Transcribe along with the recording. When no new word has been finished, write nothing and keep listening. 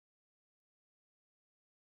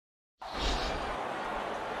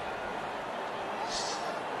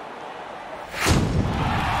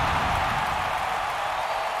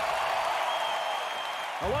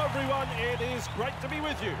everyone, it is great to be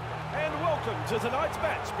with you. And welcome to tonight's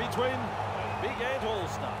match between the Big Ant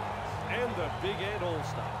All-Stars and the Big Ant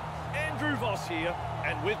All-Stars. Andrew Voss here,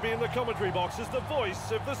 and with me in the commentary box is the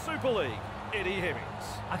voice of the Super League, Eddie Hemmings.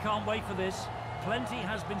 I can't wait for this. Plenty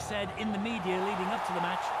has been said in the media leading up to the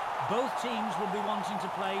match. Both teams will be wanting to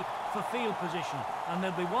play for field position, and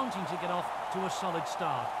they'll be wanting to get off to a solid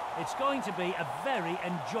start. It's going to be a very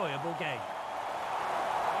enjoyable game.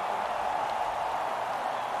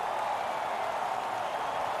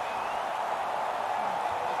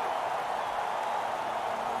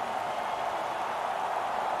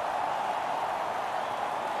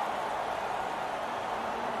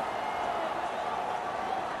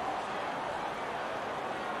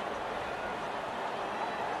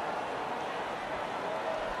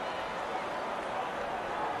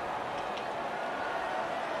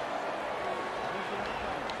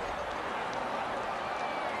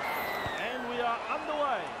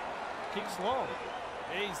 Underway. Kicks long.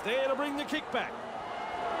 He's there to bring the kick back.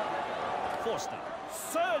 Forster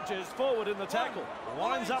surges forward in the tackle.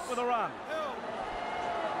 Winds up with a run.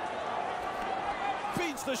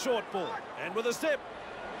 Feeds the short ball. And with a step.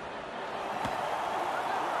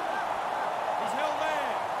 He's held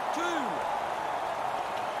there. 2.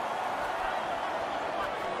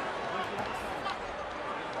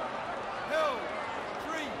 Held.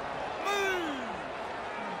 3. Move.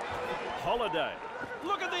 Holiday.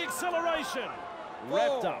 Look at the acceleration. 4.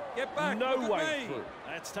 Wrapped up. Get back. No Look at way me. through.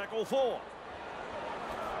 That's tackle 4.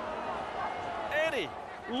 Eddie.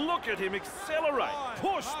 Look at him accelerate. 5.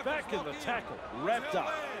 Push Marcus back in the lock in. tackle. He's Wrapped held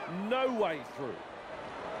up. there. No way through.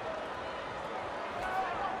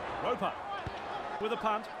 Roper with a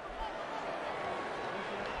punt.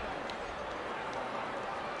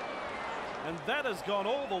 And that has gone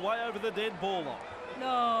all the way over the dead ball line.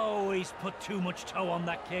 No, he's put too much toe on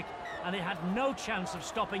that kick, and it had no chance of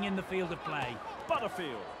stopping in the field of play.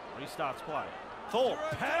 Butterfield restarts play. Thorpe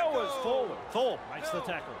powers forward. Thorpe makes the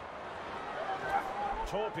tackle.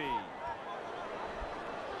 Torpy.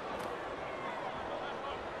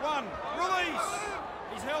 1. Release.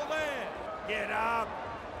 He's held there. Get up.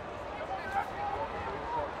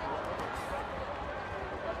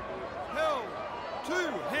 Held. 2.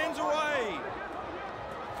 Hands away.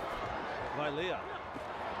 Vailea.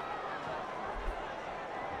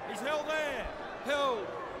 He's held there. Held.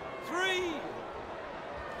 3.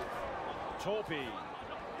 Torpy.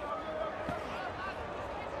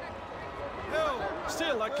 Held.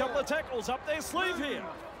 Still a couple of tackles up their sleeve here.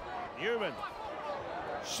 Newman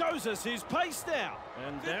shows us his pace now.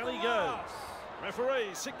 And down he goes.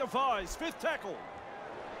 Referee signifies 5th tackle.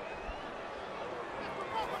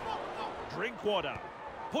 Drinkwater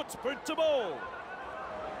puts boot to ball.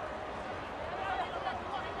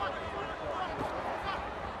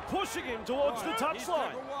 Pushing him towards the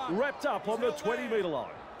touchline. Wrapped up on the 20-metre line.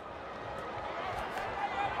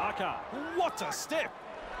 Aka, what a step.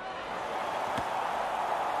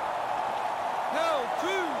 Held. 2.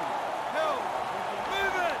 Held.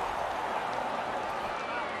 Move it.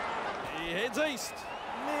 He heads east.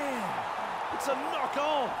 Man, it's a knock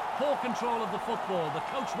on. Poor control of the football. The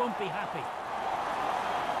coach won't be happy.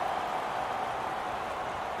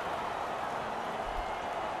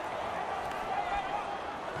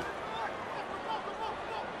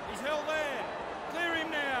 He's held there. Clear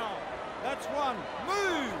him now. That's 1.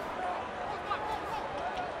 Move.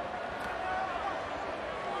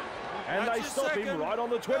 And That's they your stop him second. right on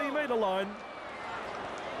the 20-metre line.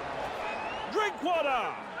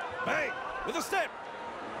 Drinkwater! Bang! With a step.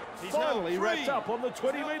 He's Finally held. 3. wrapped up on the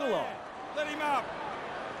 20-metre line. Let him up.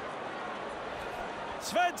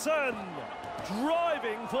 Svensson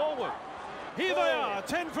driving forward. Here they are,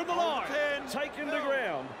 10 from the line. 10. Taken to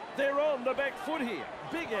ground. They're on the back foot here.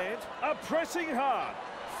 Big Ant are pressing hard.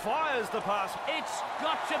 Fires the pass. It's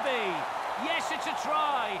got to be. Yes, it's a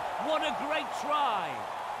try. What a great try.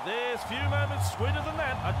 There's few moments sweeter than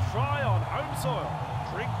that. A try on home soil.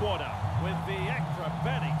 Drinkwater with the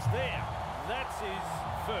acrobatics there. That's his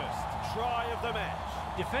first try of the match.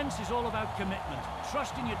 Defence is all about commitment,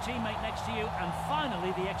 trusting your teammate next to you, and finally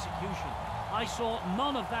the execution. I saw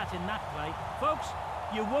none of that in that play. Folks,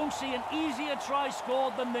 you won't see an easier try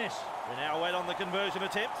scored than this. We now wait on the conversion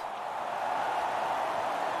attempt.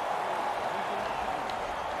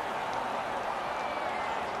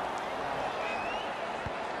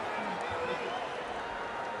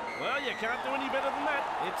 Well, you can't do any better than that.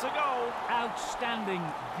 It's a goal. Outstanding,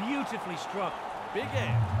 beautifully struck. Big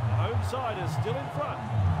Ant, the home side is still in front.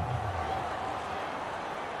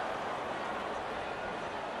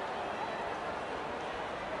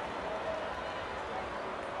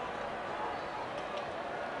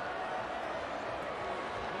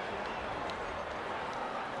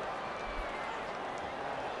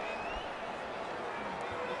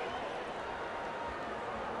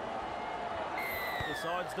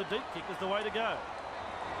 decides the deep kick is the way to go.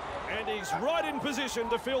 And he's right in position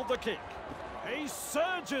to field the kick. He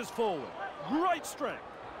surges forward. Great strength.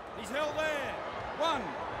 He's held there. 1,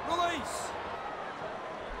 release.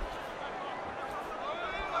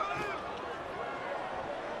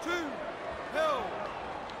 2, held.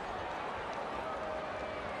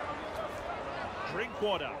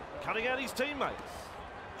 Drinkwater cutting out his teammates.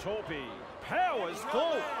 Torpy powers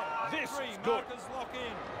forward. This is good. Markers lock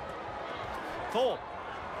in. Thorpe.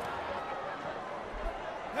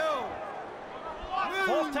 Held.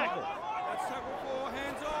 Fourth tackle. That's tackle 4,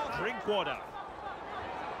 hands off. Drinkwater.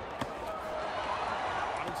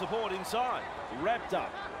 Running support inside. Wrapped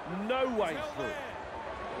up. No way Held through. there.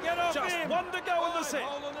 Get off Just him. one to go in the set.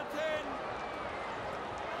 Hold on the 10.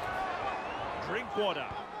 Drinkwater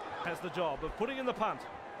has the job of putting in the punt.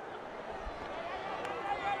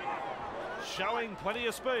 Showing plenty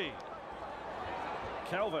of speed.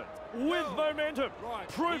 Calvert with momentum, Right,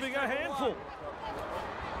 proving he's a taken handful.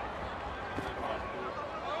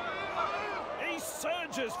 He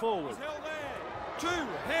surges forward. He's held there. 2,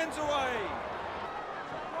 hands away.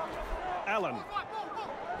 Allen.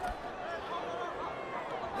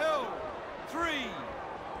 Held. 3.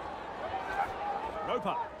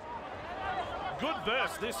 Roper. Good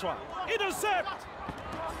burst this one. Intercept.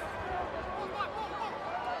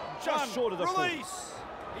 Just 1, short of the full. release.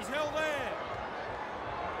 He's held there.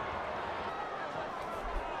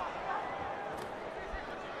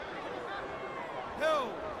 Held.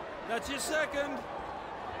 That's your second.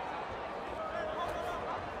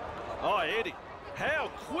 Oh, Eddie. How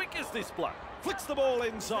quick is this bloke? Flicks the ball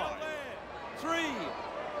Held inside. there. 3.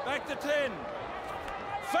 Back to 10.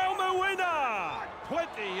 Falmo winner!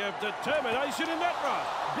 Plenty of determination in that run.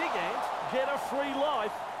 Big Ant get a free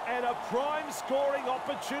life and a prime scoring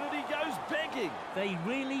opportunity goes begging. They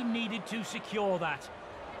really needed to secure that.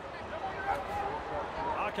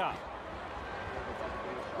 Aka.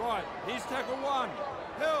 Right, here's tackle 1.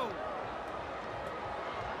 Held.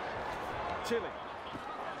 Tilly.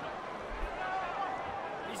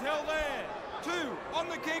 He's held there. 2, on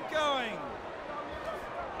the keep going.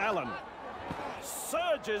 Allen.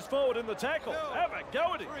 Surges forward in the tackle. Held. Have a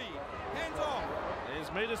go at 3, him. hands off.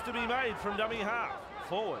 There's metres to be made from dummy half.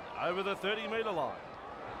 Forward over the 30-metre line.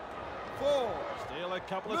 4. Still a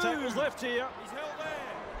couple of Move. tackles left here. He's held there.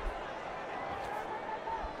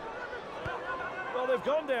 Well, they've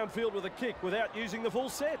gone downfield with a kick without using the full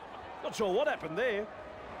set. Not sure what happened there.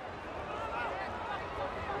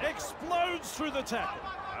 Explodes through the tackle.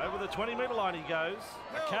 Over the 20-metre line he goes.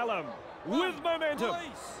 Callum with 1, momentum.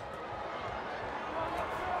 release.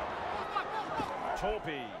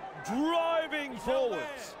 Torpy driving He's held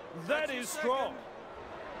forwards. there. That That's is your strong.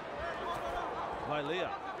 Lailia.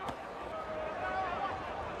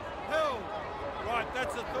 Held. Right,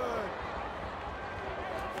 that's the 3rd.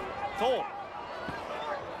 Thorpe.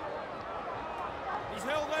 He's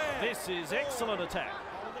held there. This is excellent attack.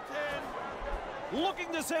 On the 10.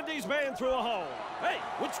 Looking to send his man through a hole. Hey,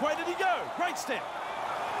 which way did he go? Great step.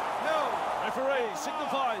 Held. Referee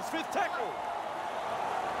signifies 5th tackle.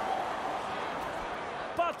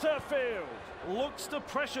 Butterfield looks to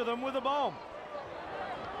pressure them with a bomb.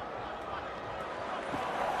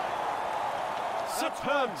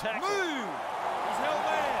 Superb tackle. Move. He's held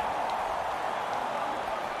there.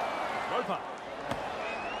 Roper.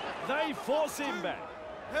 They force him back.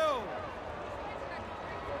 Held.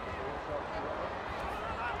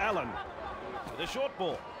 Allen with a short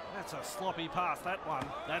ball. That's a sloppy pass, that one.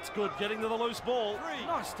 That's good, getting to the loose ball. 3.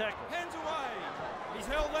 Nice tackle. Hands away. He's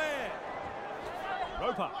held there.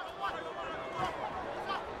 Roper.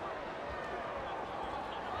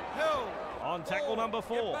 Held. On tackle number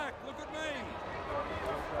 4. Get back. Look at me.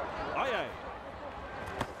 Aye.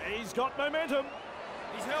 He's got momentum.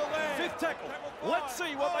 He's held there. 5th tackle. Tackle 5. Let's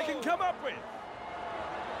see what they can come up with.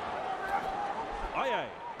 Aye.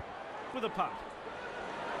 With a punt.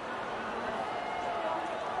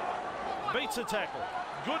 Beats a tackle.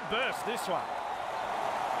 Good burst, this one.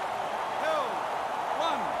 Held.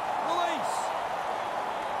 1. Release.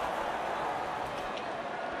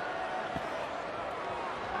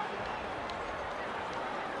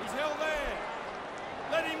 He's held there.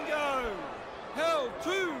 Let him go. Held.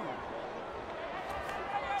 2.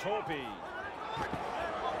 Torpy.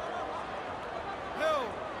 Held.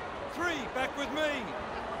 3. Back with me.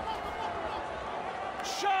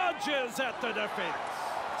 Charges at the defence.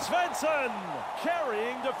 Svensson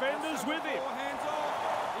carrying defenders with him. 4 hands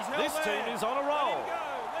off. He's held This there. team is on a roll. Let him go.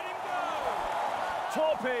 Let him go.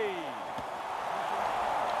 Torpy.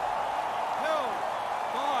 Held.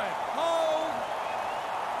 5. Hold.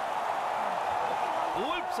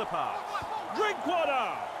 Loops apart.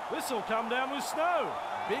 Drinkwater. This will come down with snow.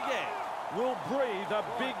 Big Ant will breathe a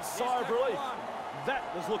big sigh of relief. That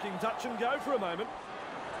was looking touch and go for a moment.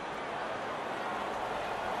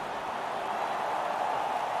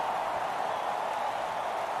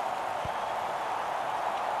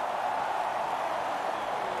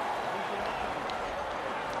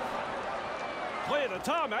 Clear the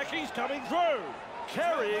tarmac, he's coming through.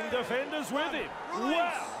 Carrying defenders with him.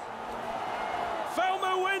 Wow!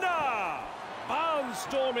 Falmer winner!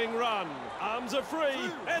 Barnstorming run. Arms are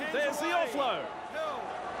free, and there's the offload.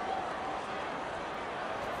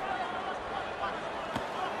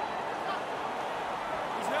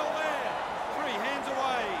 He's held there. 3 hands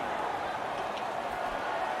away.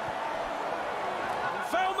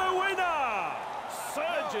 Falmer winner!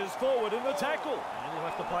 Surges forward in the tackle. And he'll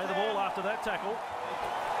have to play the ball after that tackle.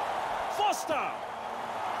 Foster!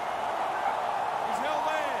 He's held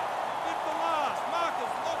there. Lift the last.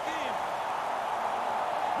 Marcus, lock in.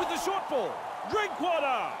 With the short ball,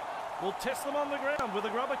 Drinkwater will test them on the ground with a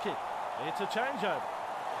grubber kick. It's a changeover.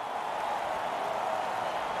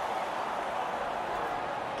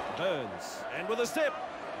 Burns, and with a step.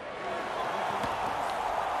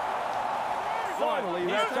 Finally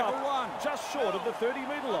wrapped up, just short of the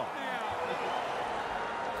 30-metre line.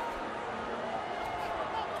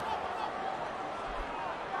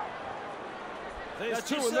 There's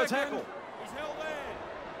 2 in the tackle. He's held there.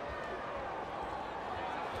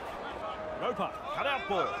 Roper, cut out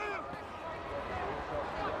ball.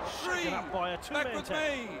 3. Shaken up by a 2-man Back with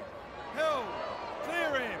tackle. me. Held.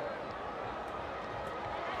 Clear him.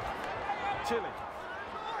 Tilly.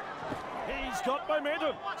 He's got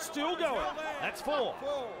momentum. Still going. That's 4.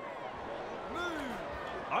 4. Move.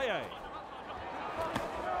 Aye.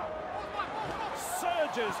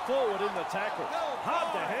 Surges forward in the tackle.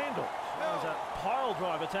 Hard to handle. There's a pile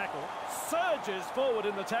driver tackle. Surges forward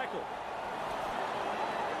in the tackle.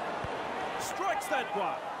 Strikes that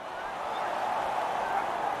one.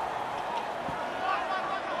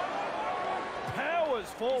 Powers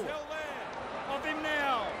forward. He's held there. Of him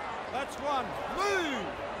now. That's 1. Move.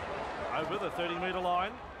 Over the 30-metre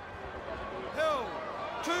line. Held.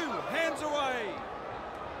 2 hands away.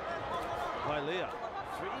 Leah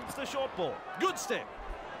feeds the short ball. Good step.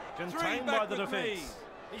 3 Contained back by the with me. defence.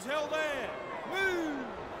 He's held there. Move.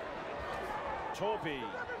 Torpy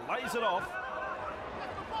lays it off.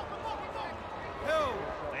 Held.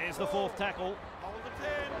 There's the 4th tackle. Hold the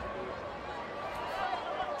 10.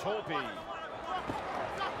 Torpy.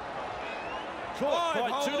 Caught 5, by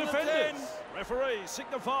 2 hold on the defenders. 10. Referee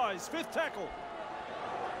signifies 5th tackle.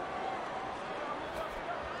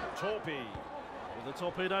 Torpy with a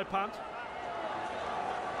torpedo punt.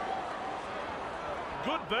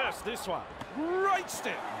 Good burst this one. Great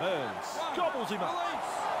step. Burns 1. gobbles him up.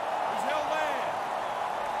 Release. He's held there.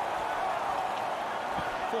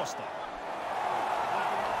 Foster.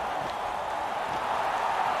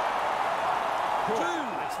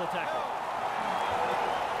 Makes the tackle.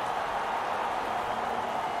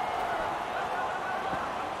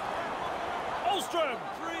 Olstrom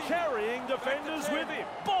 3. carrying defenders with him.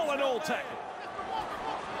 Ball and all tackle.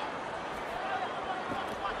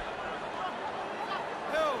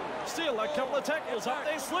 Held. Still a couple of tackles up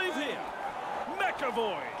their sleeve here.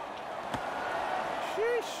 McAvoy.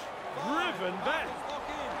 Sheesh. Driven back. Marcus, lock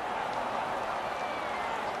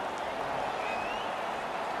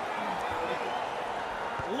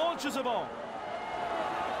in. Launches a bomb.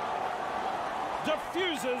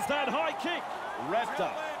 Diffuses that high kick. Wrapped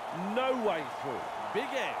up. No way through. Big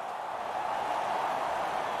Ant.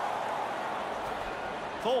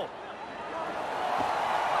 Thorpe.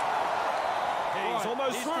 He's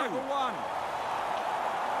almost He's through. tackle 1.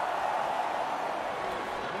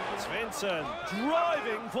 Svensson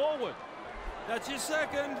driving forward. That's your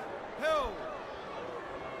 2nd. Held.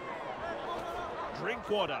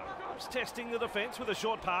 Drinkwater was testing the defence with a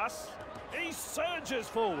short pass. He surges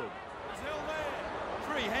forward. He's held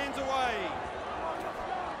there. 3 hands away.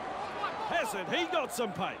 Hasn't he got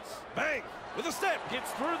some pace? Bang! With a step,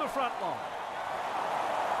 gets through the front line.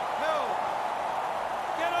 Held.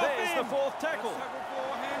 Get off There's him. the 4th tackle. That's tackle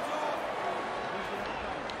 4. Hands off.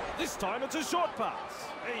 This time it's a short pass.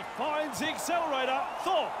 He finds the accelerator.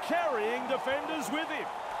 Thorpe carrying defenders with him.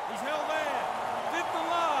 He's held there. 5th and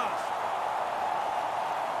last.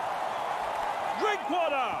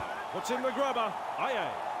 Drinkwater puts in the grubber. Aye.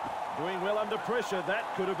 Doing well under pressure.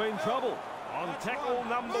 That could have been trouble. On That's tackle 1.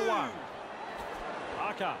 number Move. 1.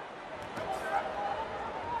 Parker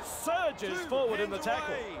surges 2 forward in the hands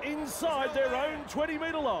tackle. away. Inside their own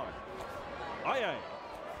 20-metre line. Aye.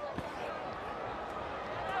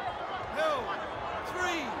 Held.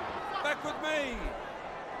 3. Back with me.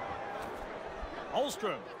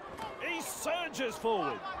 Olstrom He surges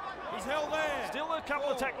forward. He's held there. Still a couple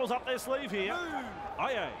of tackles up their sleeve here.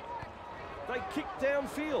 Aye. They kicked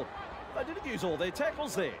downfield. They didn't use all their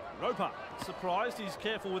tackles there. Roper, surprised he's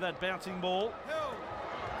careful with that bouncing ball. Held.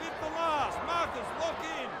 Fifth the last. Marcus, lock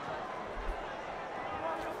in.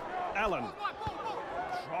 Allen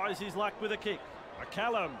tries his luck with a kick.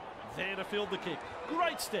 McCallum there to field the kick.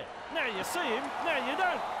 Great step. Now you see him, now you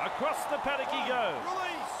don't. Across the paddock he goes.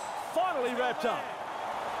 Release. Finally wrapped up.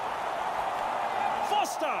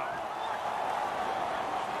 Foster.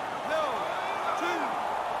 Held. 2.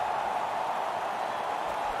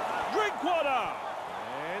 Drinkwater.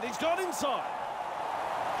 And he's gone inside.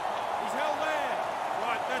 He's held there.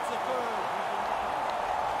 Right, that's the third.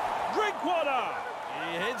 Drinkwater.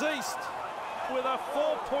 He heads east with a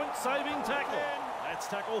 4-point saving tackle. That's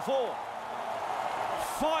tackle 4.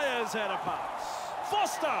 Fires out a pass.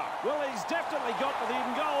 Foster. Well, he's definitely got to the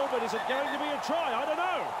in goal, but is it going to be a try? I don't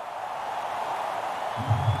know.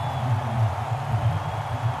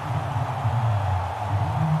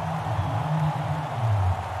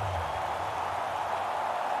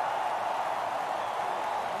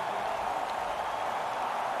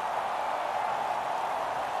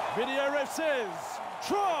 Video ref says,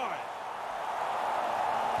 try.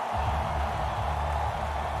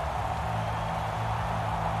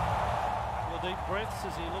 A couple of deep breaths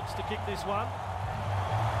as he looks to kick this one.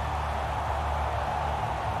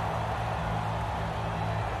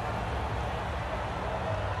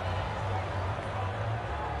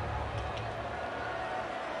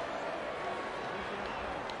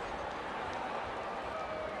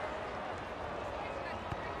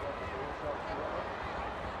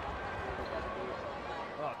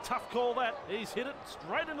 Tough call that. He's hit it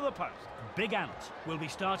straight into the post. Big Ant will be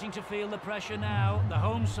starting to feel the pressure now. The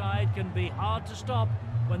home side can be hard to stop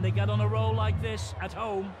when they get on a roll like this at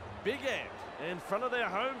home. Big Ant in front of their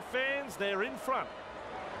home fans. They're in front.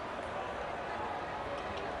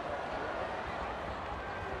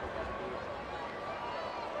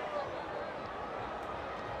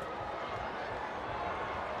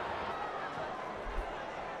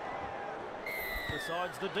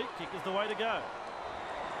 Decides the deep kick is the way to go.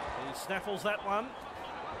 He snaffles that one.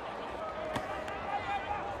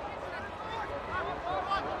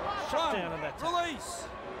 Shut down in that tackle. Release.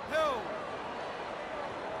 Held.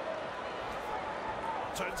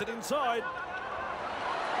 Turns it inside.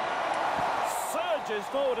 Surges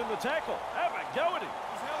forward in the tackle. Have a go at him.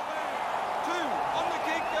 He's held there. 2. On the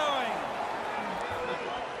kick going.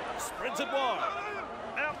 Spreads it wide.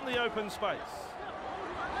 Out in the open space.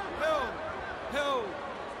 Held. Held.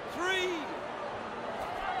 3.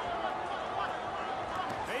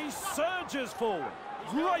 He surges forward.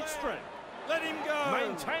 Great strength. Let him go.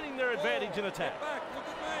 Maintaining their advantage in attack. Get back. Look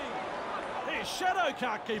at me. His shadow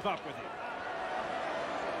can't keep up with him.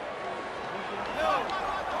 Held. 5.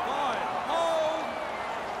 Hold.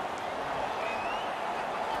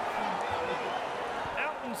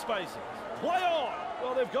 Out in spaces. Play on.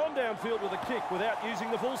 Well, they've gone downfield with a kick without using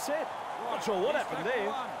the full set. Not sure what happened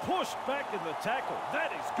there. Pushed back in the tackle.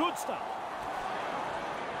 That is good stuff.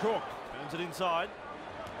 Crook turns it inside.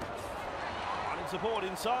 Running support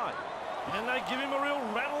inside. And they give him a real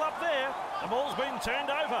rattle up there. The ball's been turned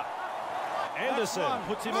over. Anderson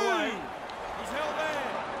puts him away. He's held there.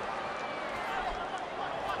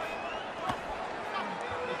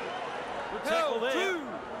 Good tackle there. 2.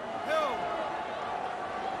 Held.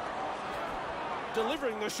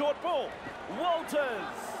 Delivering the short ball. Walters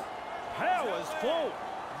powers forward.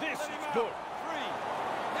 This is good. 3.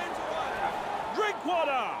 Hands away.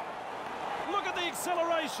 Drinkwater. Look at the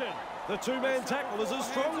acceleration. The two-man tackle is a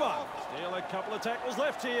strong one. Still a couple of tackles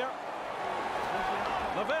left here.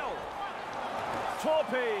 Lavelle.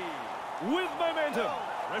 Torpy with momentum.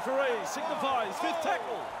 Referee signifies 5th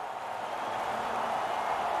tackle.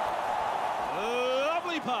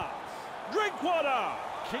 Lovely pass. Drinkwater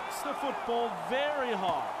kicks the football very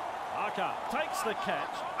high. Parker takes the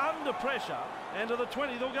catch under pressure, and to the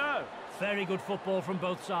 20 they'll go. Very good football from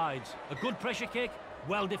both sides. A good pressure kick,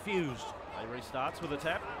 well diffused. He restarts with a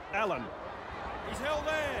tap. Allen. He's held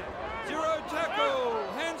there. 0 tackle.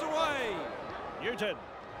 Hands away. Newton.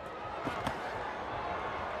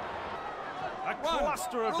 A 1.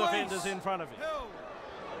 cluster of Release. defenders in front of him. Held.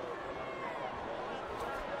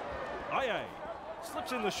 Aye.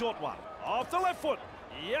 Slips in the short one. Off the left foot.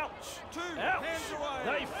 Ouch. 2. Ouch. Hands away.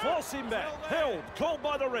 They force him back. Held. Called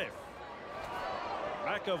by the ref.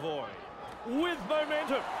 McAvoy with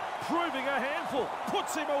momentum. Proving a handful.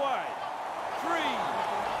 Puts him away. 3.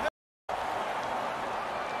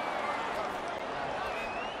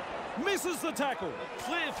 Misses the tackle.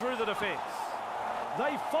 Clear through the defence.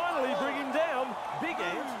 They finally bring him down. Big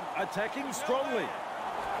Ant attacking strongly.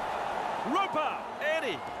 Roper,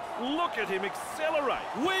 Eddie. Look at him accelerate.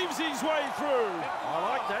 Weaves his way through. I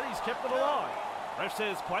like that. He's kept it alive. Ref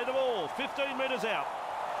says play the ball. 15 metres out.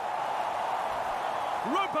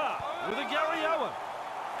 Roper with a Gary Owen.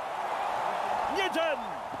 Newton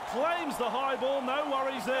claims the high ball. No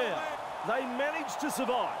worries there. They manage to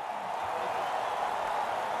survive.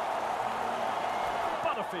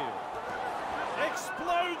 Butterfield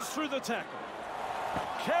explodes through the tackle.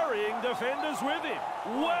 Carrying defenders with him.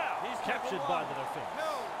 Wow, he's captured by the defence.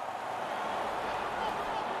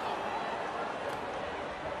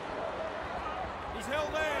 He's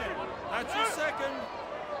held there. That's his second.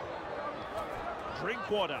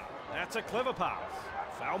 Drinkwater. That's a clever pass.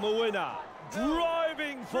 Falmawina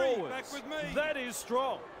driving forward. Back with me. That is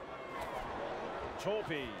strong.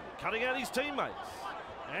 Torpy cutting out his teammates.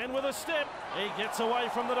 And with a step, he gets away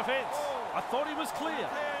from the defence. I thought he was clear.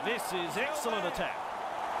 This is excellent attack.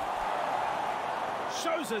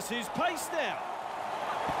 Shows us his pace now.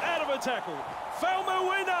 Out of a tackle.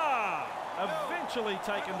 Falmawina eventually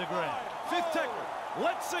taken to ground. Fifth tackle.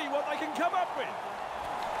 Let's see what they can come up with.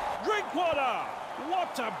 Drinkwater.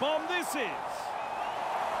 What a bomb this is.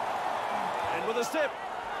 And with a step,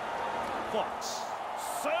 Fox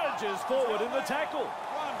surges forward in the tackle.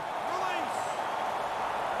 One, release.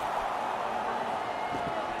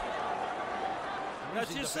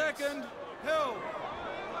 That's your second. Hill.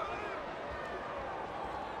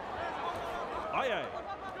 Aye.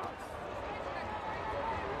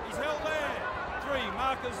 He's held there. Three,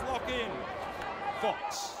 markers lock in.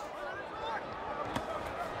 Fox.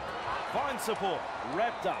 Finds support.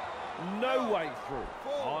 Wrapped up. No way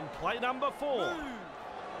through. On play number 4. Move.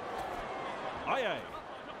 Aye.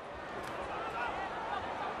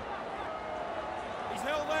 He's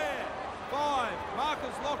held there. 5,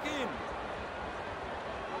 markers lock in.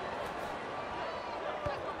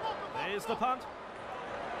 There's the punt.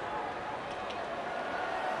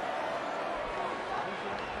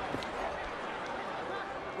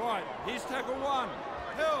 Right, here's tackle 1.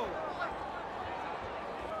 Hill.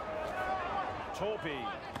 Torpy.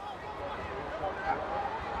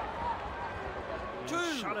 2.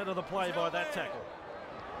 Shut out of the play by that tackle.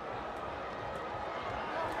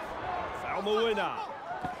 Falmawina.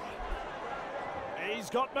 He's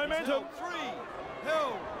got momentum. 3.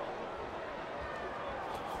 Hill.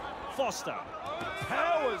 Foster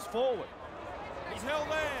powers forward. He's held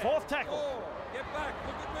there. Fourth tackle. 4. Get back,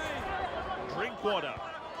 look at me. Drinkwater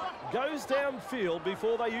goes downfield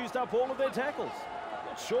before they used up all of their tackles.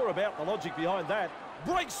 Not sure about the logic behind that.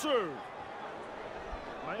 Breaks through.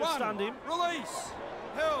 May have 1, stunned him. release.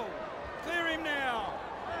 Hill. Clear him now.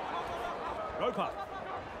 Roper.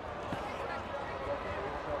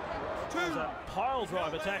 2. There's a pile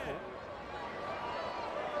driver tackle.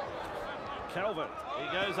 Calvert.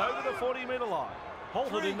 He goes over the 40-metre line.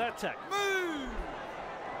 Halted 3. in that tackle. Move.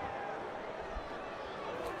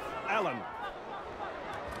 Allen.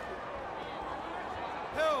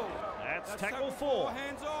 Hill. That's tackle 4.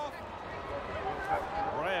 Hands off.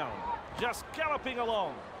 Brown just galloping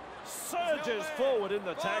along. Surges forward in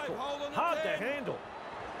the 5, tackle. hold on to Hard to 10. handle.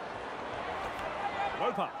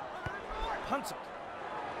 Roper punts it.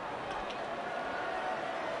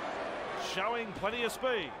 Showing plenty of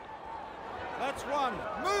speed. That's 1.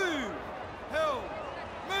 Move. Hill.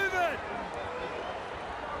 Move it.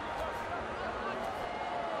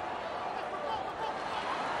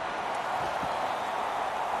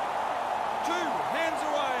 2. Hands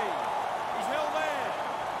away. He's held there.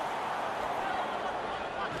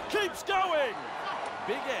 Keeps going.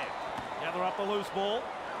 Big Ant. Gather up the loose ball.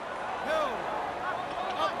 Hill.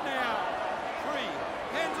 Up now. 3.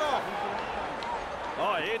 Hands off.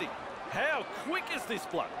 Oh, Eddie. How quick is this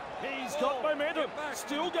bloke? He's got momentum.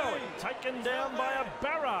 Still going. Taken down by a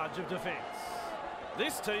barrage of defence.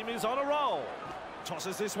 This team is on a roll.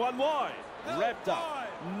 Tosses this one wide. Wrapped up.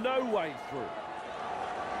 No way through.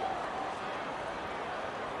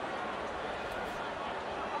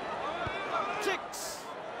 Ticks.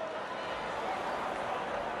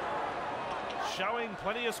 Showing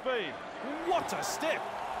plenty of speed. What a step.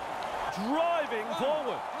 Driving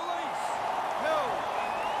forward. Release. Hill.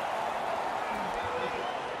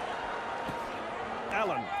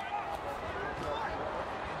 Allen.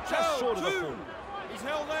 Just short of the 2. full. He's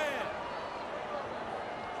held there.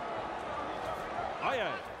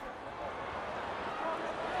 Aye.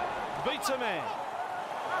 Beats a man.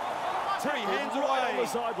 3. Hands Right away. on the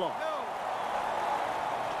sideline. Hill.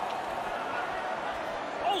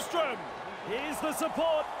 Holstrom. Here's the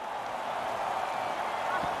support.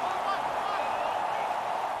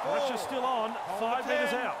 Pressure's still on, 5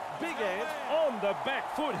 metres out. Big Ant on the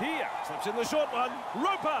back foot here. Slips in the short one.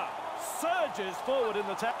 Roper surges forward in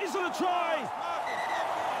the tap. Is it a try?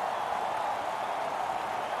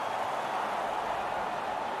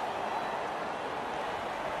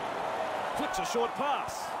 Flicks a short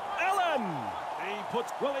pass. Allen! He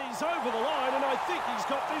puts... Well, he's over the line, and I think he's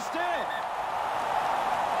got this down.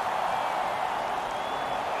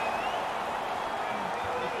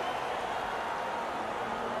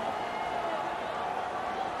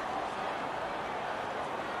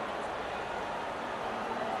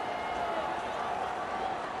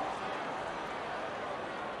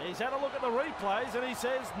 He's had a look at the replays and he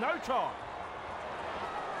says no try.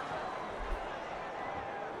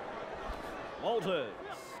 Walters.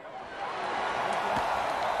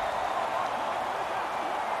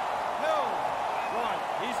 Held. Right,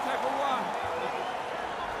 here's tackle one.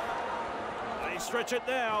 They stretch it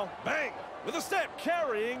now. Bang! With a step,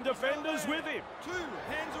 carrying defenders with him. 2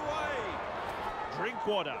 hands away.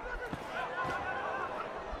 Drinkwater.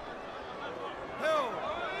 Held.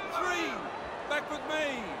 3. Back with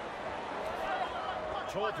me.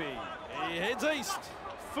 Torpy. He heads east.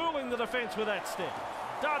 Fooling the defence with that step.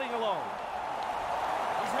 Darting along.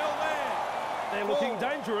 He's held there. They're looking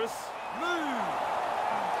dangerous. Move.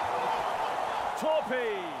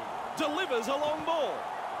 Torpy delivers a long ball.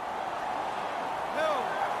 Held.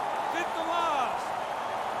 5th to last.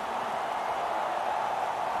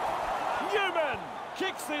 Newman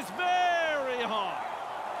kicks this very high.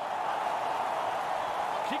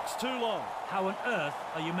 Kicks too long. How on earth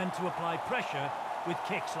are you meant to apply pressure with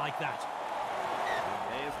kicks like that?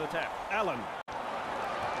 There's the tap. Allen.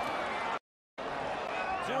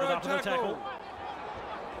 0 up in the tackle.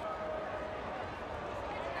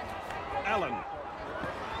 Allen.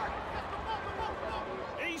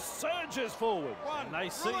 He surges forward. 1. And they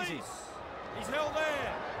seize him. He's held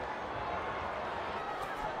there.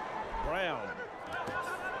 Brown.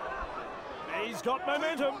 He's got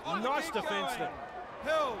momentum. Nice defence there.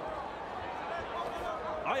 Held.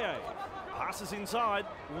 Aye. Passes inside.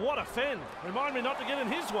 What a fend. Remind me not to get in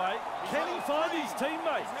his way. Can he find his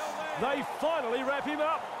teammates? They finally wrap him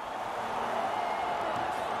up.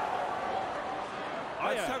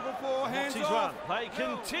 That's tackle 4, hands his off. run. They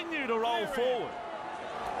continue to roll forward.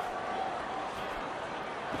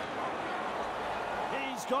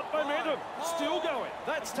 He's got momentum. Still going.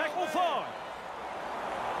 That's tackle 5.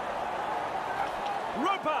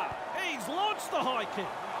 Roper. He's launched the high kick.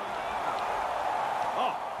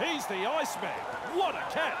 Oh, he's the Iceman. What a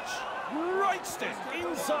catch. Great step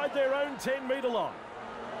inside their own 10-metre line.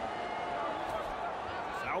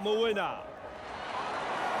 Salmawina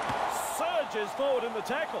surges forward in the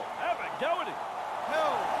tackle. Have a go at him.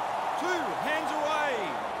 Held. 2 hands away.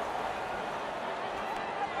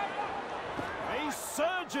 He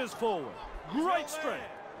surges forward. Great strength.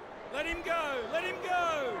 Let him go. Let him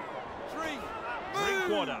go. 3.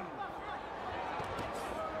 Drinkwater.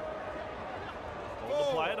 Called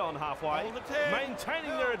to play it on halfway. Hold the 10.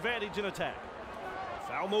 Maintaining their advantage in attack.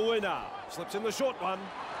 Salmawina slips in the short one.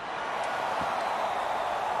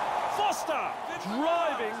 Foster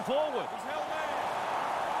driving forward. He's held there.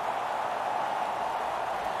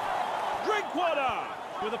 Drinkwater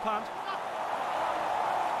with a punt.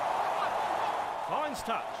 Finds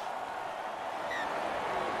touch.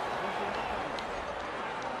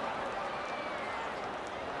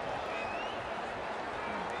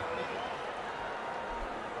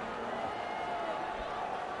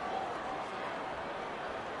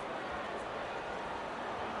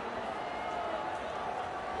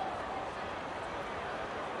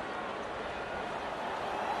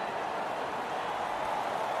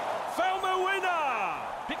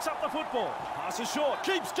 Picks up the football. Passes short.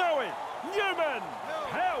 Keeps going. Newman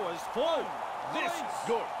powers forward. This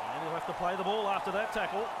good. And he'll have to play the ball after that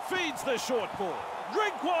tackle. Feeds the short ball.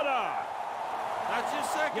 Drinkwater. That's his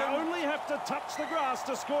second. You only have to touch the grass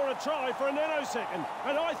to score a try for a nanosecond.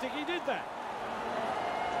 And I think he did that.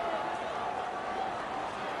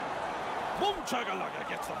 Boom Chuggalugga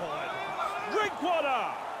gets the ball in.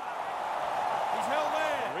 Drinkwater. He's held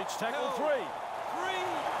there. Reach tackle 3.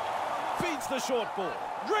 3. Feeds the short ball.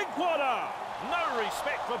 Drinkwater! No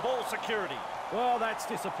respect for ball security. Well, that's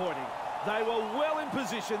disappointing. They were well in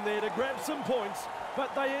position there to grab some points,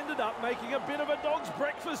 but they ended up making a bit of a dog's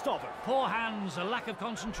breakfast of it. Poor hands, a lack of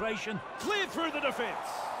concentration. Clear through the defence.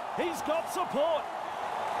 He's got support.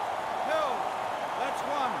 Held. That's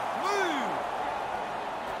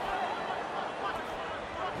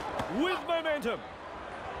 1. Move. With momentum.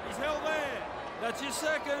 He's held there. That's his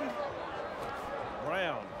second.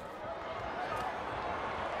 Brown.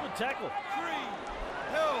 Good tackle. 3.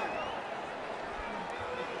 Held.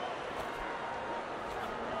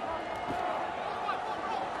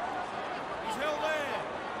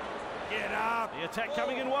 The attack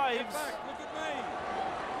coming in waves. Back, look at me.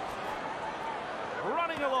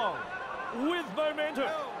 Running along with momentum,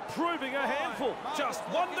 proving a handful. Just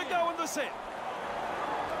one to go in the set.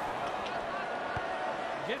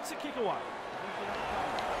 Gets a kick away.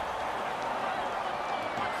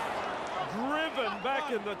 Driven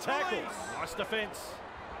back in the tackle. Nice defence.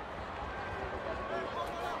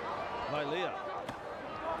 Leia.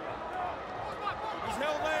 He's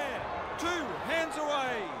held there. 2 hands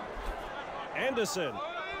away. Anderson.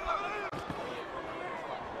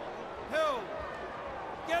 Held.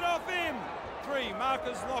 Get off him. 3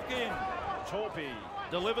 markers lock in. Torpy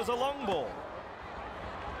delivers a long ball.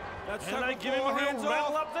 That's And they give him a real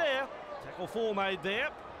rattle up there. Tackle 4 made there.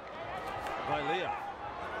 Leia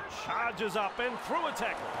charges up and through a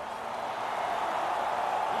tackle.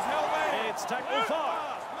 He's held there. It's tackle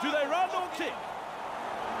 5. Do they run or kick?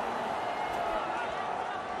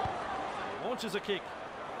 Launches a kick.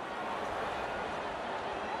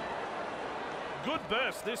 Good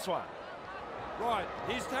burst, this one. Right,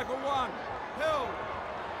 he's tackle 1. Held.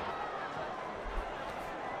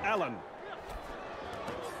 Allen.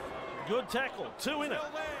 Good tackle. 2 in it.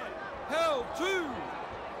 Held there. Held. 2.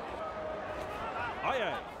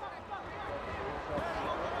 Aye.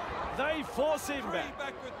 They force him 3 back.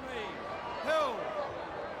 back with me. Held.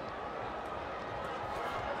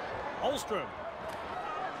 Holstrom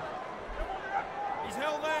He's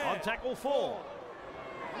held there. on tackle 4.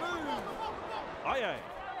 Move. Aye.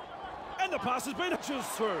 And the pass has been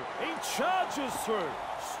through. He charges through.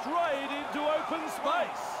 Straight into open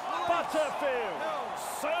space. Butterfield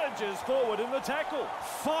surges forward in the tackle.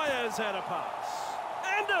 Fires out a pass.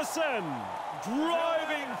 Anderson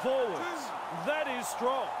driving forwards. That is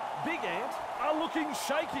strong. Big Ant are looking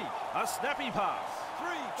shaky. A snappy pass. 3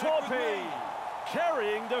 back with Torpy me.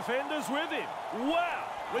 carrying defenders with him. Wow.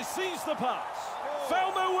 Receives the pass.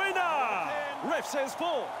 Falmer winner. Ref says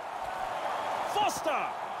 4. Foster.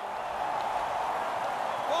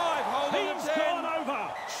 5 holding He's the 10. gone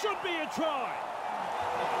over. Should be a try.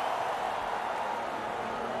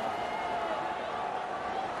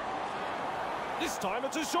 This time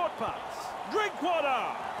it's a short pass.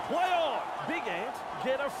 Drinkwater. Play on. Big Ant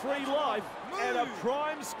get a free life. And a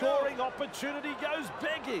prime scoring opportunity goes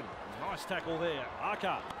begging. Nice tackle there.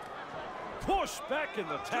 Aka. Push back in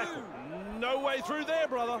the tackle. No way through there,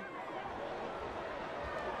 brother.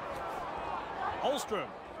 Holstrom.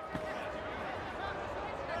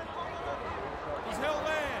 He's held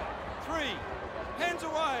there. 3 hands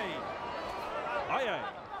away. Aye.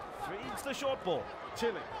 Feeds the short ball.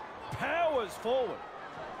 Tilly. Powers forward.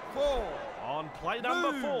 4 On play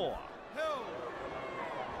number 4. held.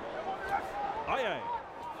 Aye.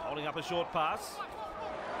 Holding up a short pass.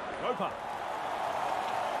 Roper.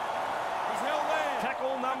 He's held there.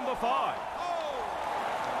 Tackle number 5. Oh.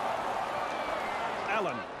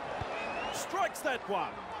 Allen. Strikes that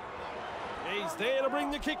one. He's there to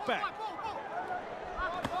bring the kick back.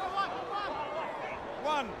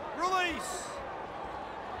 1 release.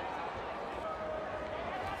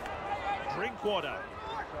 Drinkwater.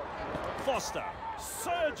 Foster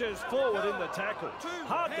surges forward in the tackle. 2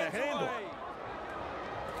 Hard to hands handle. away.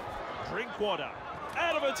 Drinkwater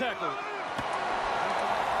out of a tackle.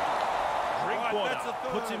 Drinkwater that's a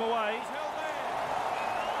third. puts him away. He's held there.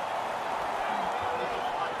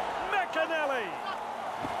 McAnally.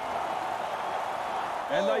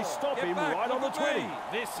 And they stop Get him back, right on the look at 20. me.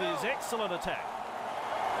 This is excellent attack.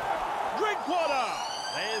 Drinkwater.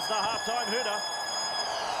 There's the halftime hooter.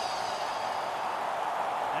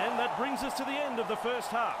 And that brings us to the end of the first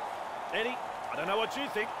half. Eddie, I don't know what you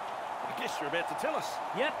think. I guess you're about to tell us.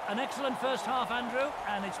 Yep, an excellent first half, Andrew,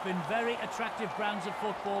 and it's been very attractive brands of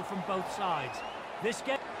football from both sides. This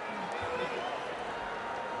game...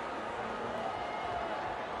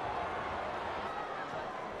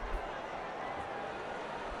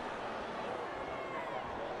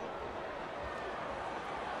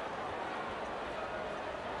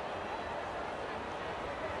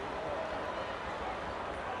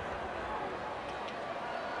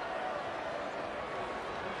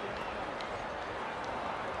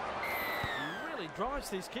 Drives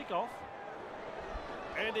this kick off.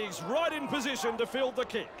 And he's right in position to field the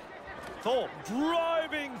kick. Thorpe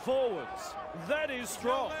driving forwards. That is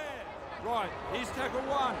strong. Right, he's tackle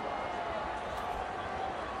 1.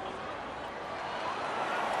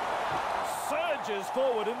 Surges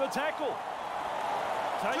forward in the tackle.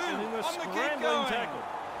 Taken 2 in the on the kick scrambling going. tackle.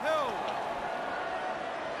 Held.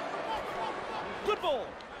 Good ball.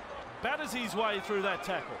 Batters his way through that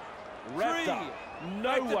tackle. Wrapped 3 up. No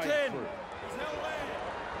back to way 10. through. He's held there.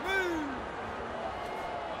 Move.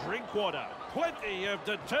 Drinkwater. Plenty of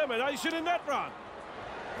determination in that run.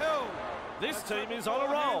 Held. This team is on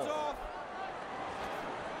a roll.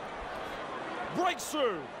 Breaks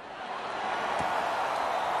through.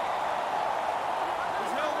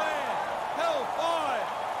 He's held there. Held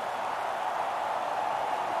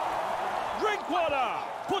 5. Drinkwater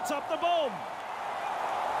puts up the bomb.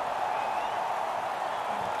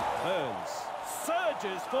 Burns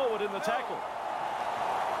surges forward in the tackle.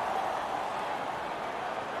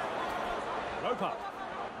 Roper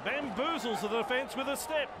bamboozles the defence with a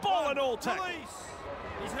step. Ball and all tackle. Release.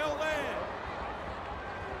 He's held there.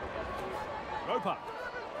 Roper.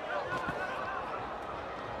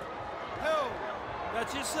 Held.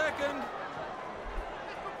 That's your second.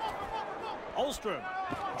 Olstrom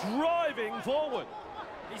driving forward.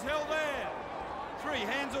 He's held there. 3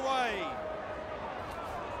 hands away.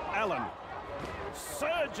 Allen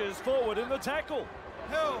surges forward in the tackle.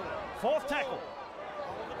 Held. 4th tackle.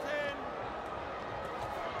 Hold the 10.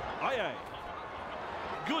 Aye.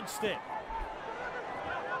 Good step.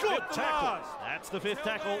 Good tackle. That's the 5th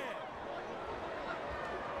tackle.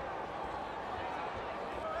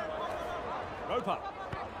 Roper.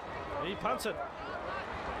 He punts it.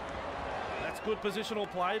 That's good positional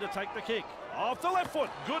play to take the kick. Off the left foot.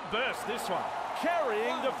 Good burst this one.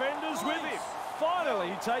 Carrying defenders with him.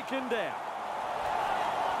 Finally taken down.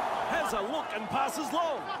 Has a look and passes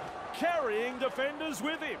long. Carrying defenders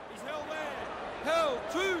with him. He's held there. Held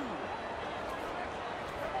 2.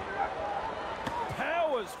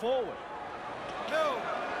 Powers forward. Held.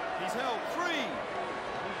 He's held 3.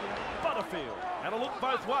 Butterfield had a look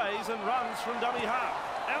both ways and runs from dummy half.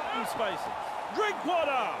 Out in spaces.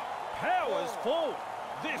 Drinkwater. Powers forward.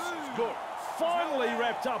 This is good. Finally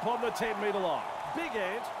wrapped up on the 10-metre line. Big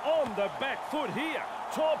Ant on the back foot here.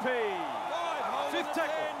 Torpy. 5th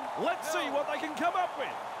tackle. Let's see what they can come up with.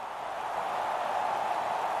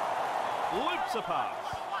 Loops a pass.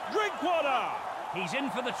 Drinkwater. He's in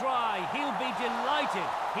for the try. He'll be delighted.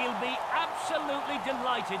 He'll be absolutely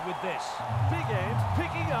delighted with this. Big Ant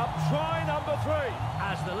picking up try number 3.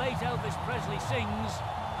 As the late Elvis Presley sings,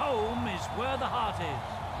 home is where the heart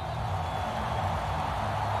is.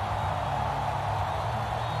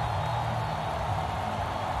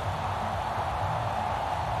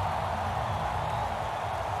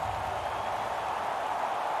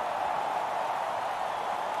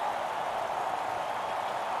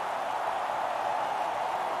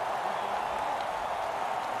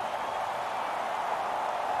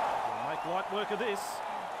 Light work of this.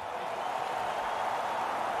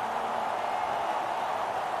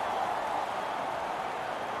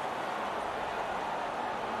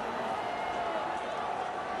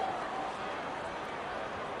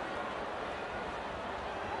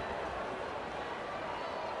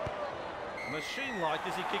 Machine-like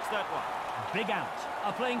as he kicks that one. Big Ant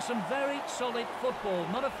are playing some very solid football,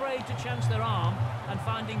 not afraid to chance their arm and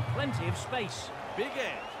finding plenty of space. Big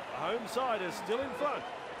Ant, the home side is still in front.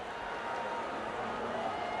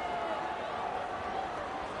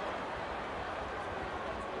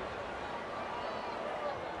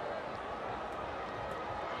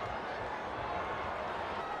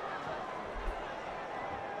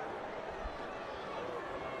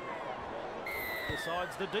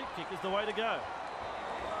 Decides the deep kick is the way to go.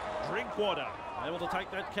 Drinkwater able to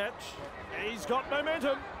take that catch. He's got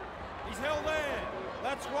momentum. He's held there.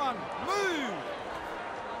 That's 1. Move.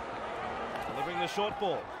 Delivering the short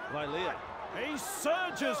ball. Lailia. He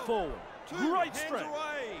surges forward. 2 Great hands strength.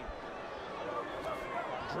 away.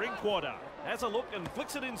 Drinkwater has a look and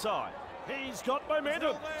flicks it inside. He's got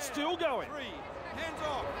momentum. Still going. 3 hands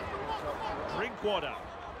off. Drinkwater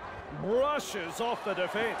brushes off the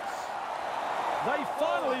defence. They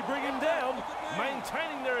finally bring him down,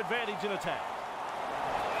 maintaining their advantage in attack.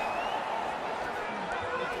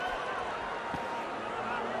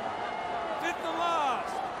 Fifth and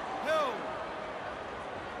last. Held.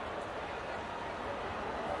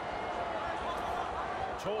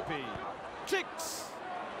 Torpy kicks.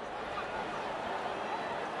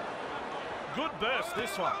 Good burst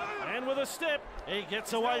this one. And with a step, he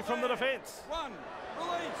gets away from the defence. 1.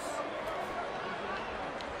 Release.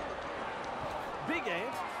 Big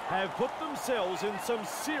Ant have put themselves in some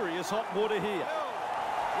serious hot water here.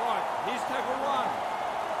 Right, here's tackle 1.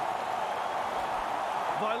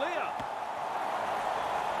 Vilea.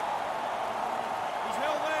 He's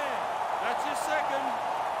held there. That's his second.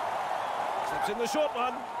 Steps in the short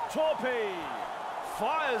one. Torpy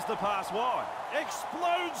fires the pass wide.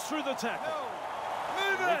 Explodes through the tackle. Held.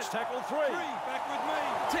 Move it. Reach tackle 3. 3, back with me.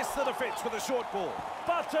 Tests the defence with a short ball.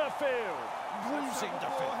 Butterfield. Bruising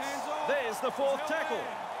defence. There's the 4th tackle.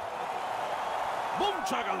 Boom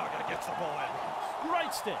chugga-lugga gets the ball out.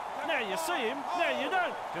 Great step. Now you see him, now you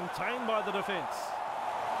don't. Contained by the defence.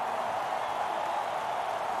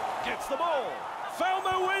 Gets the ball. Found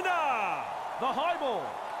the winner. The high ball.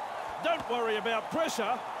 Don't worry about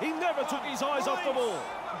pressure. He never took his eyes off the ball.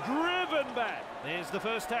 Driven back. There's the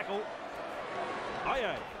first tackle.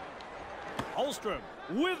 Aye. Holstrom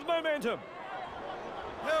with momentum.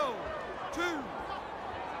 Held. 2.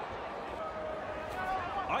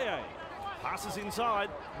 Aye. Passes inside.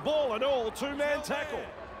 Ball and all. Two-man tackle.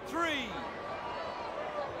 3.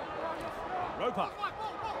 Roper.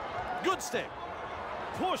 Good step.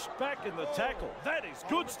 Pushed back in the tackle. That is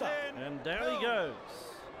good stuff. And down he goes.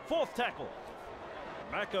 Fourth tackle.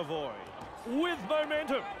 McAvoy with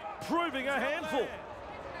momentum. Proving a handful.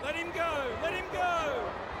 Let him go. Let him go.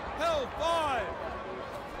 Held. 5.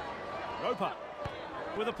 Roper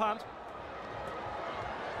with a punt.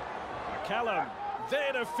 McCallum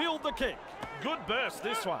there to field the kick. Good burst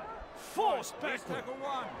this one. Forced backward. Tackle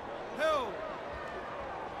 1. Held.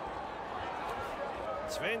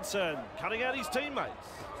 Svensson cutting out his teammates.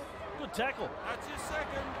 Good tackle. That's his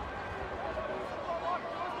second.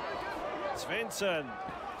 Svensson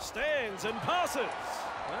stands and passes.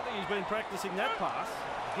 I don't think he's been practicing that pass.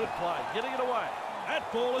 Good play, getting it away.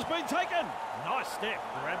 That ball has been taken. Nice step,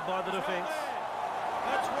 grabbed by the defence.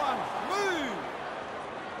 That's 1. Move.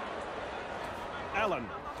 Allen.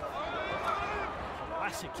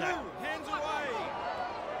 Classic 2. tackle. Hands away.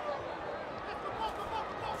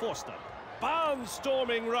 Forster.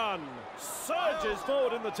 Barnstorming run. Surges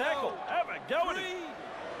forward in the tackle. Have a go at it.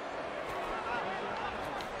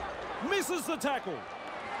 Misses the tackle.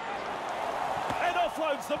 And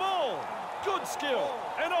offloads the ball. Good skill.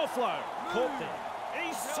 And offload. Caught there.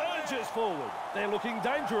 He surges forward. They're looking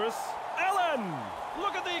dangerous. Allen.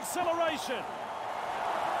 Look at the acceleration.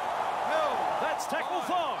 That's tackle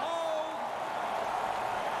 5.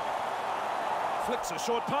 Flicks a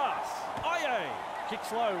short pass. Aye.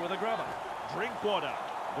 Kicks low with a grubber. Drinkwater.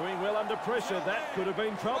 Doing well under pressure. That could have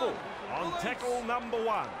been trouble. On tackle number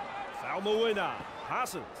 1. Falmawina.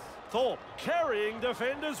 Passes. Thorpe carrying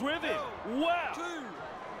defenders with him. Wow. 2.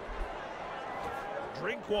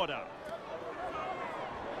 Drinkwater.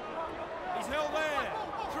 He's held there.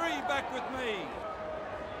 3 back with me.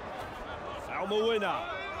 Falmawina.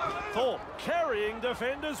 Thorpe carrying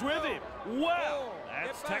defenders with him. Wow.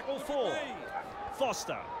 That's tackle 4.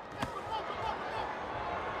 Foster.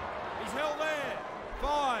 He's held there.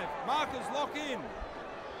 5. Markers lock in.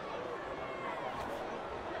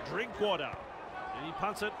 Drinkwater. And he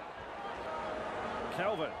punts it.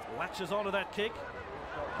 Calvert latches onto that kick.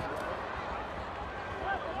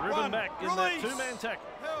 Driven back in that two-man tackle.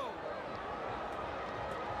 Held.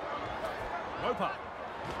 Roper.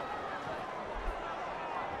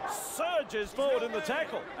 Surges forward in the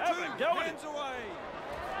tackle. Have a go at it. Hands away.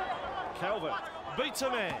 Calvert beats a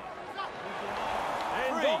man.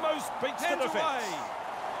 And 3. almost beats the Hands defence. away.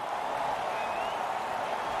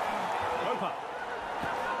 Roper.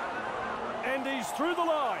 And he's through the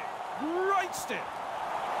line. Great step.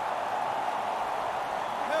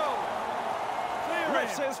 Held. Clear Ref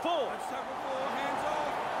him. says 4. That's tackle 4. Hands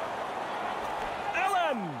off.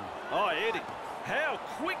 Allen. Oh, Eddie. How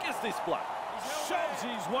quick is this bloke? Shoves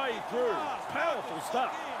his way through. Powerful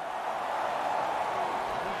stuff.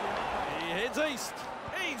 He heads east.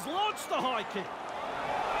 He's launched the high kick.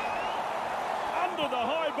 Under the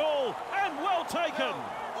high ball and well taken.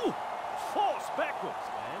 Ooh, forced backwards.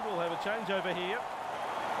 And we'll have a change over here.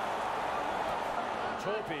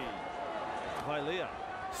 Torpy. Vailea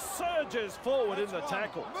surges forward in the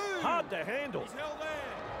tackle. Move. Hard to handle. He's held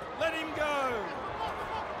there. Let him go.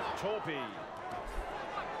 Torpy.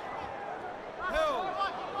 Held.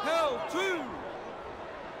 Held. 2.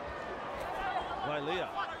 Vailea.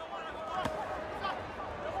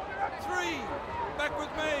 3. Back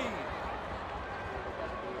with me.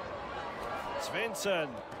 Svensson.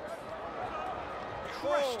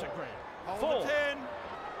 Crushed to ground. Hold 4. the 10.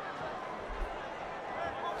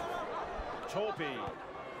 Torpy.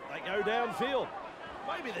 They go downfield.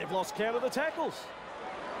 Maybe they've lost count of the tackles.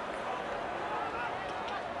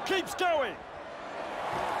 Keeps going.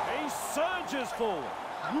 He surges forward.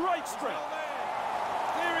 Great strength. Held there.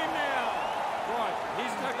 Clear him now. Right.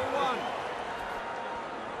 He's tackle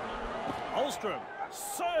 1. Holstrom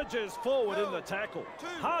surges forward in the tackle. 2.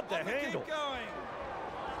 Hard to On the handle. Keep going.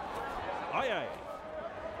 Aye.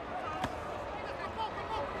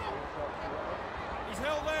 He's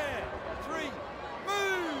held there. 3.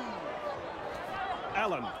 Move.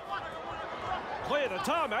 Allen. Clear to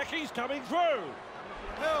tarmac. He's coming through.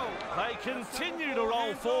 Held. They continue to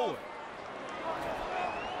roll forward.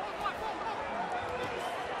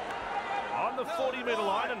 On the 40-metre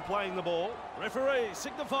line and playing the ball. Referee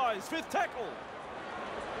signifies 5th tackle.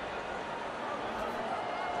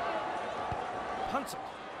 Punts it.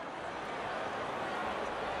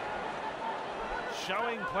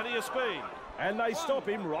 showing plenty of speed. And they stop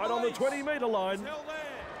him right on the 20-metre line. He's held there.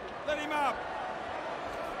 Let him up.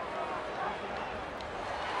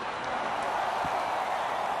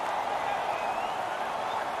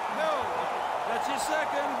 Held. That's your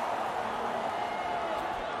second.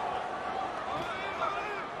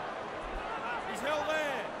 He's held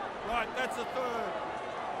there. Right, that's the third.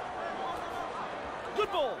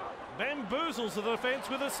 Good ball. Bamboozles the defence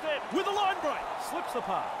with a step. With a line break. Slips the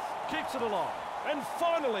pass. Keeps it along. And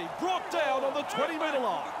finally brought down on the 20-metre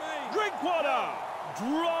line. Drinkwater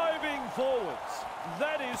driving forwards.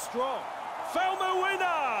 That is strong. Falmer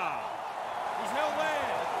winner. He's held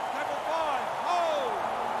there. Tackle 5. Oh!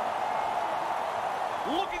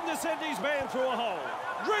 Looking to send his man through a hole.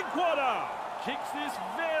 Drinkwater kicks this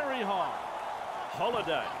very high.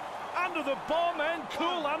 Holiday under the bomb and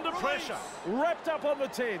cool under pressure. Wrapped up on the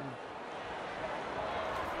 10.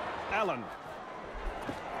 Allen.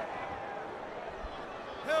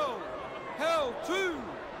 Held 2.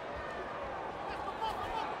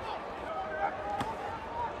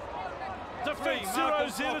 Defeat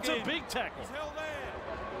zeroes in. It's a big tackle. He's held there.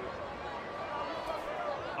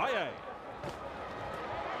 Aye.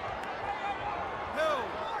 Held.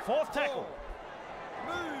 Fourth tackle.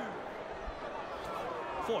 Move.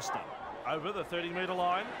 Forster over the 30-metre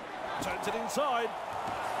line. Turns it inside.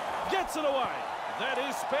 Gets it away. That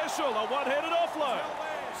is special. A one-handed offload.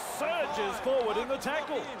 Surges forward in the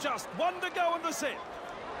tackle. Just one to go in the set.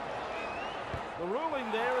 The ruling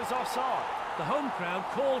there is offside. The home crowd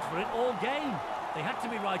called for it all game. They had to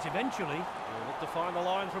be right eventually. We'll look to find the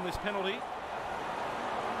line from this penalty.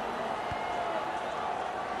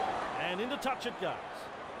 And into touch it goes.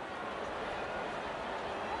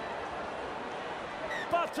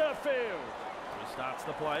 Butterfield restarts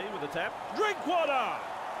the play with a tap. Drinkwater.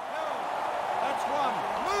 That's one.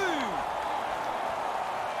 Move.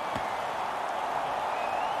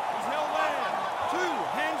 He's held there. 2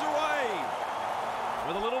 hands away.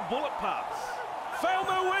 With a little bullet pass.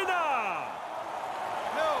 Falmer winner.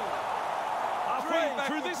 Held. Halfway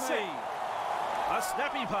through this me. scene. A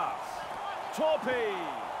snappy pass. Torpy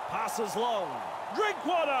passes long.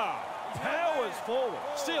 Drinkwater powers forward.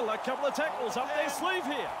 Still a couple of tackles up their sleeve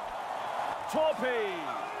here. Torpy.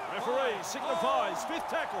 Referee signifies 5th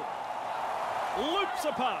tackle. Loops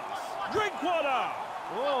a pass. Drinkwater.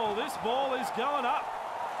 Oh, this ball is going up.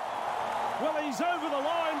 Well, he's over the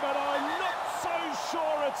line, but I'm not so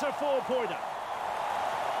sure it's a 4-pointer.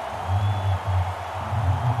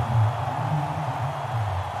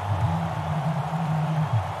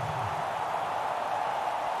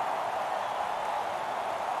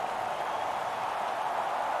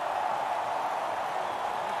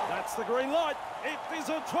 That's the green light. It is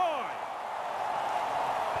a try.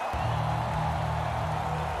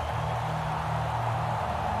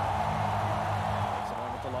 Takes a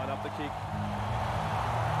moment to line up the kick.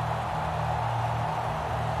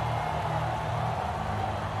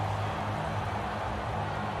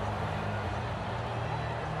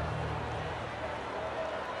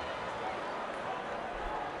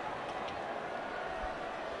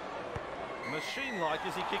 Machine-like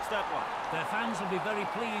as he kicks that one. Their fans will be very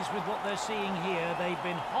pleased with what they're seeing here. They've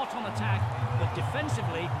been hot on attack, but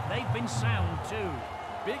defensively, they've been sound too.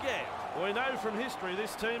 Big Ant. We know from history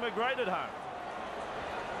this team are great at home.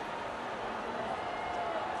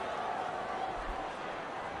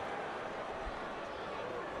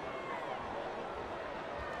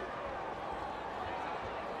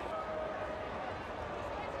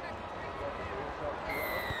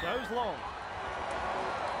 Goes long.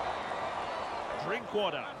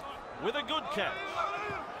 Drinkwater with a good catch.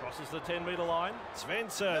 Crosses the 10-metre line.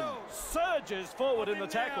 Svensson surges forward in the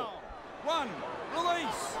tackle. 1.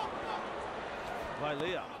 Release.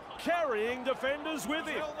 Vailea carrying defenders with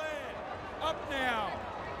him. Held there. Up now.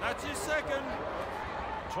 That's his second.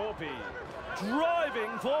 Torpy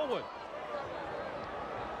driving forward.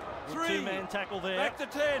 3. 2-man tackle there. Back to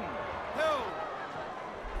 10. Held.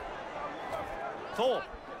 Thorpe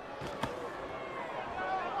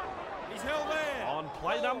He's held there. on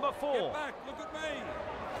play number 4. Get back. Look at me.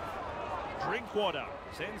 Drinkwater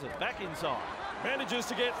sends it back inside. Manages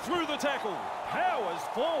to get through the tackle. Powers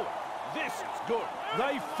forward. This is good.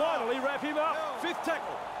 They finally wrap him up. 5th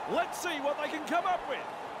tackle. Let's see what they can come up with.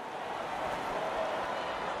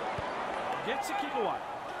 Gets a kick away.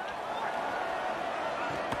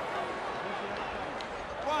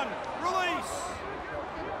 1. Release.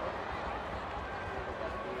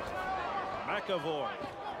 McAvoy.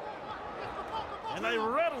 And they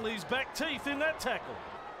rattle his back teeth in that tackle.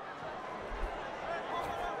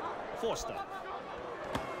 Forster.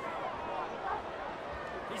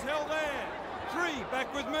 He's held there. 3.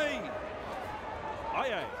 Back with me.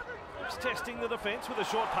 Aye. Keeps testing the defence with a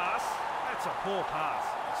short pass. That's a poor pass.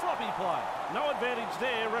 Sloppy play. No advantage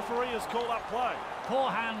there. Referee has called up play. Poor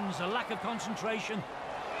hands, a lack of concentration.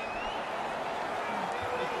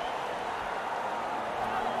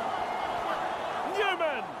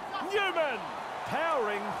 Newman!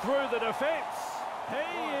 Powering through the defence. He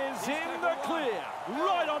is in the clear.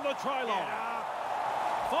 Right on the try line.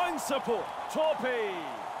 Finds support. Torpy.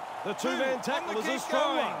 The two-man tackle is a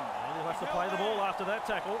strong one. And he'll have to play the ball after that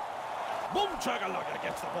tackle. Boom chugga-lugga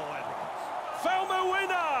gets the ball out. Falmo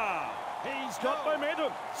winner! He's got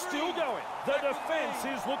momentum. Still going. The defence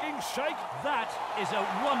is looking shaky. That is a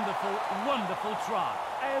wonderful, wonderful try.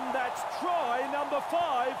 And that's try number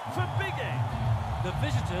 5 for Big Ant. The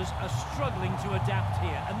visitors are struggling to adapt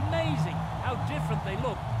here. Amazing how different they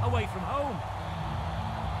look away from home.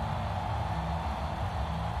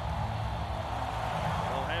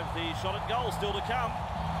 They'll have the shot at goal still to come.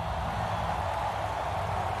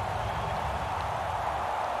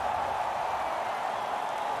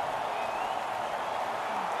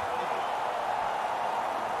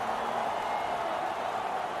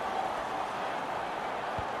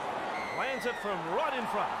 Lands it from right in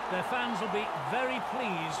front. Their fans will be very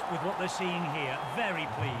pleased with what they're seeing here. Very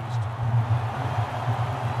pleased.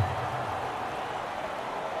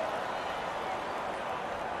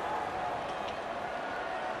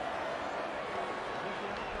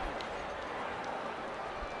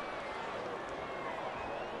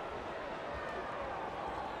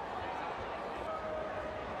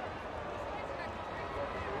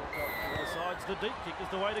 Decides the deep kick is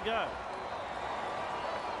the way to go.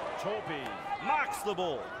 Torpy marks the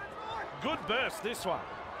ball. Good burst, this one.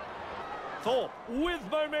 Thorpe with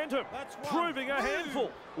momentum, proving a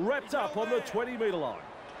handful. Wrapped up on the 20-metre line.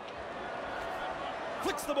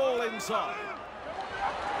 Flicks the ball inside.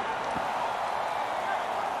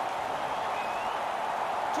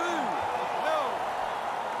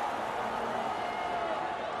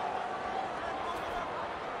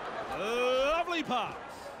 Lovely pass.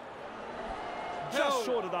 Just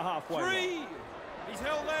short of the halfway line. He's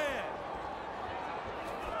held there.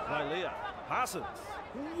 Malia passes.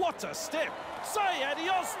 What a step. Say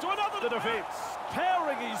adios to another defence.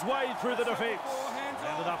 Powering his way through the defence.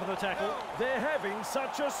 Landed up in the tackle. They're having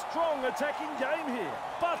such a strong attacking game here.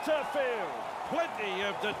 Butterfield. Plenty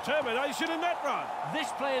of determination in that run.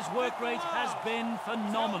 This player's work rate has been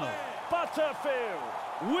phenomenal. Butterfield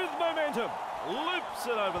with momentum. Loops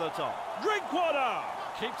it over the top. Drinkwater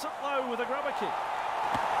keeps it low with a grubber kick.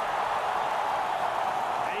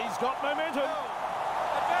 He's got momentum.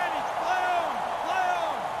 Advantage. Play on. Play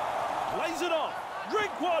on. Lays it off.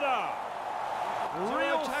 Drinkwater.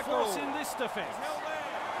 Real force in this defence.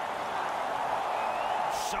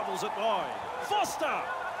 Shovels it wide. Foster.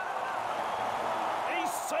 He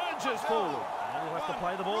surges forward. And he'll have to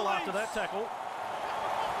play the ball after that tackle.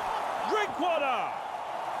 Drinkwater.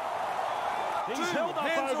 He's held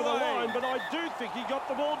up over the line, but I do think he got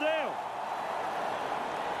the ball down.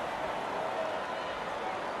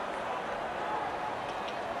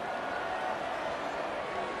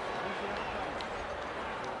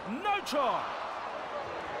 No try.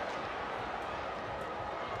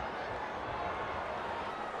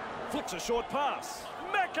 Flicks a short pass.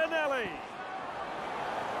 McAnally.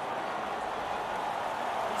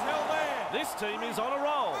 He's held there. This team is on a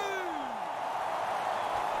roll.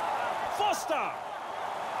 Foster.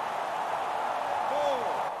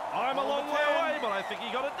 I'm a long way away, but I think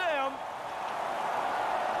he got it down.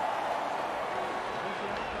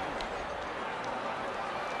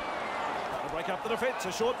 Break up the defence,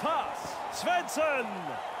 a short pass. Svensson.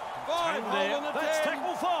 5, there. That's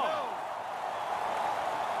tackle 5.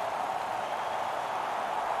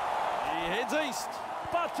 He heads east.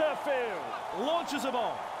 Butterfield launches a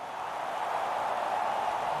bomb.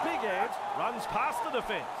 Big Ant runs past the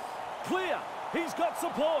defence. Clear. He's got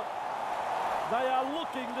support. They are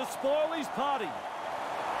looking to spoil his party.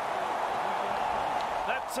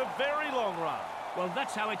 That's a very long run. Well,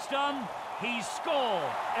 that's how it's done. He's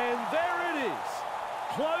scored. And there it is.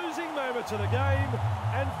 Closing moments of the game.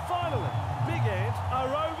 And finally, Big Ant are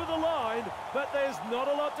over the line, but there's not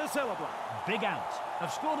a lot to celebrate. Big Ant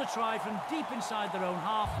have scored a try from deep inside their own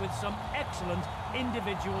half with some excellent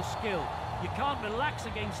individual skill. You can't relax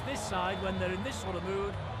against this side when they're in this sort of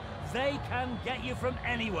mood. They can get you from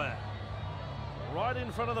anywhere. Right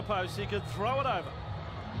in front of the post, he could throw it over.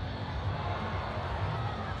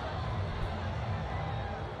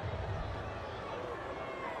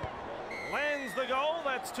 Lands the goal,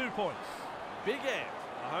 that's 2 points. Big Ant,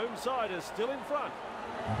 the home side, is still in front.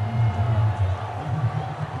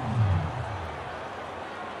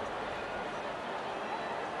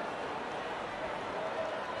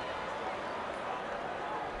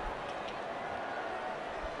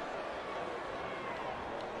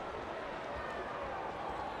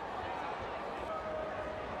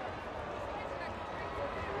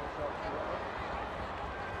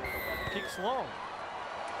 Kicks long.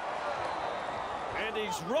 And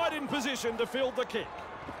he's right in position to field the kick.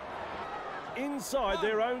 Inside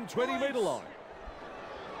their own 20-metre line.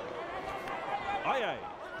 Aye.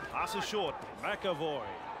 Passes short. McAvoy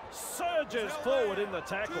surges forward in the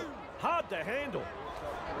tackle. Hard to handle.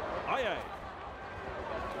 Aye.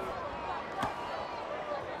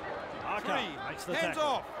 Arca makes the Hands tackle.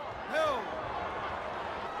 off. Held.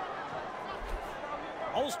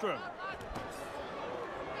 Holstrom.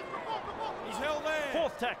 He's held there.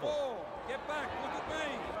 Fourth tackle. Ball. Get back. Look at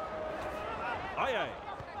me. Aye.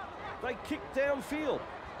 They kicked downfield.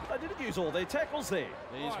 They didn't use all their tackles there.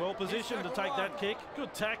 He's Right, well positioned to tackle take that one. kick.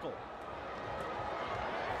 Good tackle.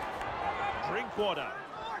 Drinkwater.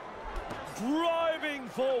 Driving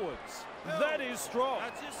forwards. Held. That is strong.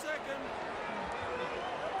 That's his second.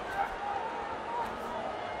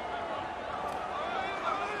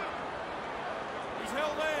 He's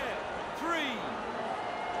held there.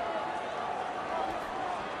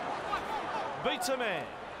 3. Beats a man.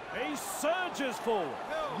 He surges forward.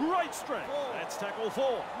 Held. Great strength. Four. That's tackle 4.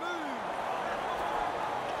 Move.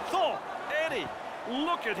 Thorpe. Eddie.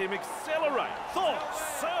 Look at him accelerate. Thorpe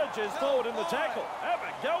surges forward in the tackle. Have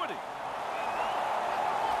a go at him.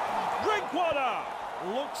 Drinkwater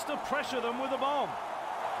looks to pressure them with a bomb.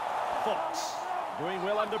 Fox doing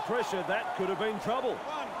well under pressure. That could have been trouble.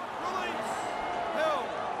 1. Release. Held.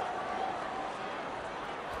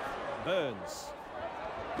 Burns.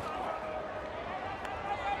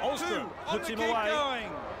 2. Holstrom On puts the him kick away. going.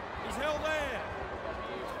 He's held there.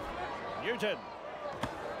 Newton.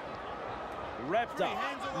 Wrapped 3 up.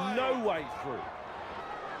 hands away. No way through.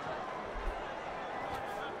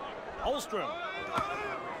 Holstrom.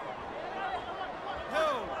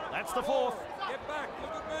 Held. That's the 4th. Get back.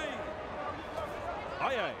 Look at me.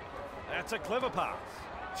 Aye. That's a clever pass.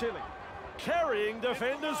 Chile carrying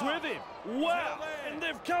defenders with him. Wow. And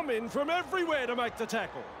they've come in from everywhere to make the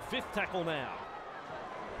tackle. 5th tackle now.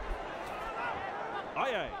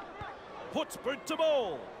 Aye. Puts boot to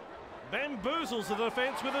ball. Bamboozles the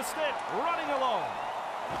defence with a step. Running along.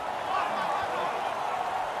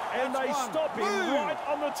 And That's they one. stop him Move. right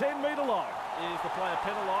on the 10-metre line. Is the player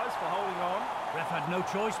penalised for holding on? Ref had no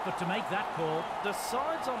choice but to make that call.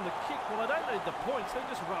 Decides on the kick. Well, they don't need the points. They're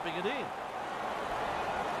just rubbing it in.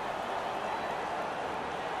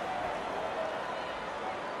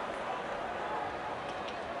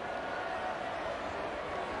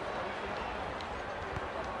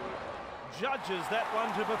 Judges that one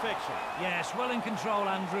to perfection. Yes, well in control,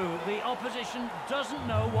 Andrew. The opposition doesn't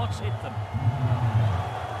know what's hit them.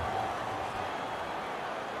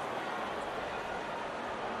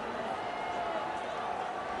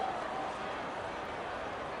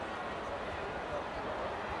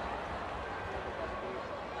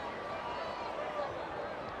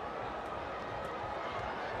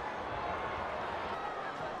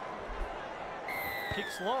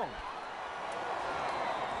 Kicks long.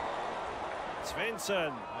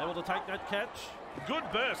 Svensson able to take that catch. Good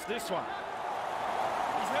burst, this one.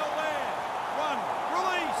 He's held there. 1.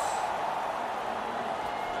 Release.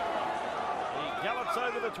 He gallops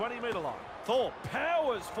over the 20-metre line. Thorpe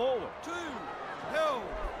powers forward. 2. Held.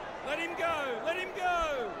 Let him go. Let him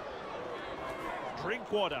go.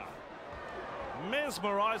 Drinkwater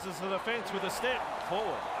mesmerises the defence with a step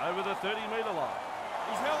forward over the 30-metre line.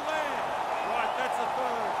 He's held there. Right, that's the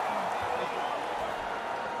 3rd.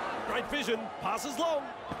 Great vision, passes long.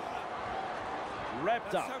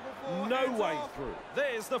 Wrapped That's up, tackle 4, no hands way off. through.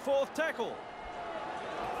 There's the 4th tackle.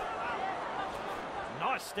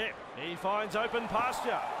 Nice step. He finds open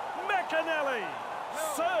pasture. McAnally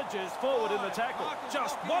surges forward in the tackle.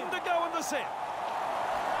 Just one to go in the set.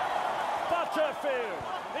 Butterfield.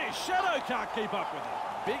 His shadow can't keep up with him.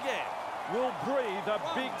 Big Ed will breathe a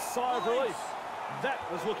big sigh of relief. That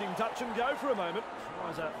was looking touch and go for a moment.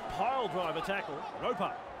 Tries a pile driver tackle.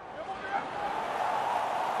 Roper.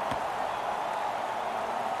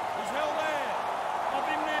 He's held there. Up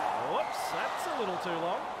him there. Whoops, that's a little too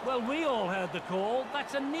long. Well, we all heard the call.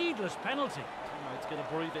 That's a needless penalty. Teammates get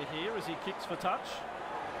a breather here as he kicks for touch.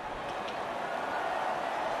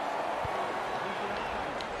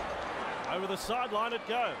 Over the sideline it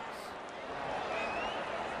goes.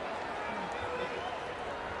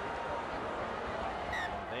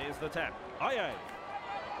 There's the tap. Aye.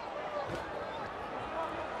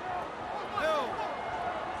 Held.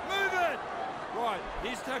 Move it. Right,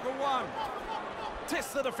 here's tackle 1.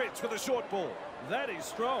 Tests the defence with a short ball. That is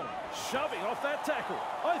strong. Shoving off that tackle.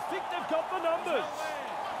 I think they've got the numbers.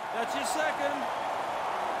 That's his second.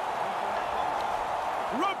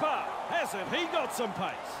 Roper has it. He got some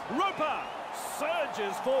pace. Roper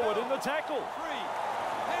surges forward in the tackle. 3.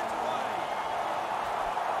 Hands away.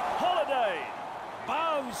 Day.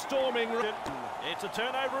 Barnstorming. It's a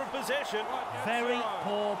turnover of possession. Very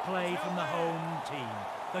poor play from the home team.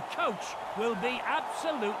 The coach will be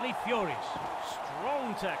absolutely furious.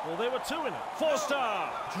 Strong tackle. There were two in it. Forster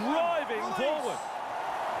driving forward.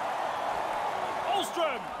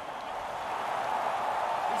 Olstrom.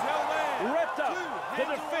 He's held there. Wrapped up. The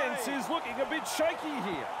defence is looking a bit shaky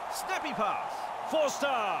here. Snappy pass.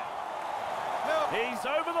 Forster. He's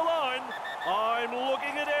over the line. I'm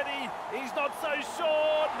looking at Eddie. He's not so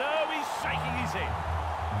sure. No, he's shaking his head.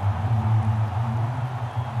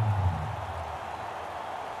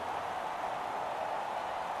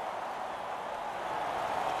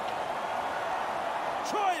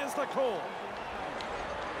 Try is the call.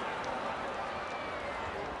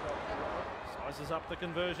 Sizes up the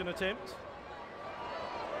conversion attempt.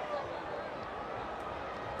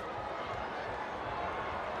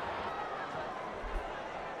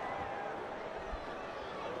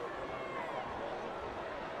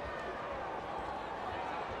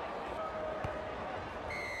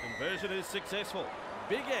 Conversion is successful.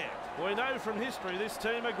 Big Ant. We know from history this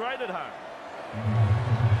team are great at home.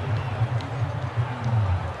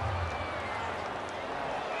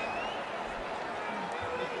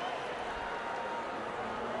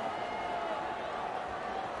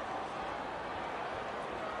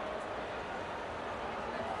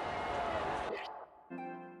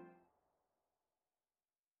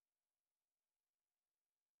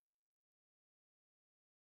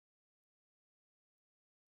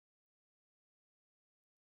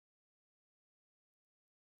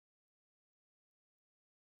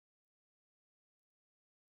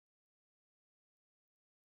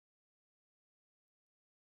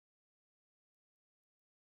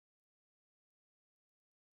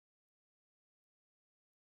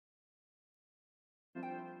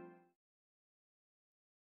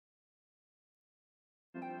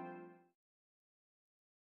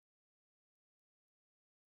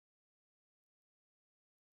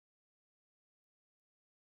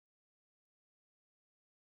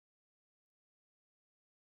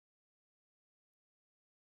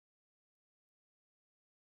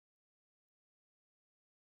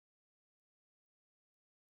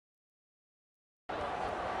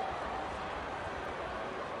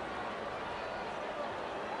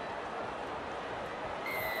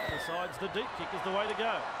 Decides the deep kick is the way to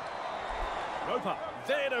go. Roper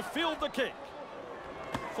there to field the kick.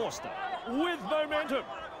 Forster with momentum,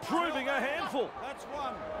 proving a handful. That's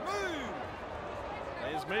one. Move.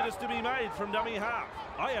 There's meters to be made from dummy half.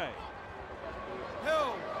 Aye.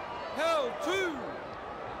 Held two.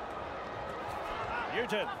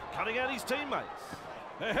 Newton cutting out his teammates.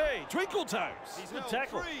 Hey, Twinkle Toes. He's Good held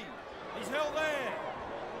tackle. three. He's held there.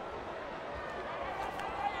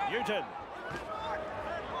 Newton.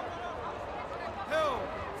 Held.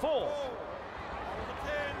 4. Over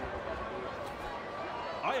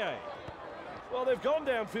 10. Aye. Well, they've gone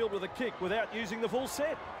downfield with a kick without using the full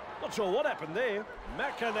set. Not sure what happened there.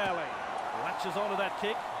 McAnally latches onto that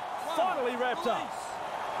kick. Finally wrapped up.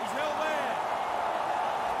 He's held there.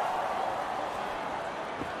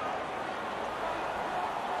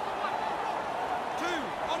 Two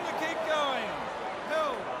on the kick going.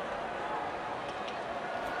 Held.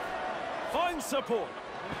 Finds support.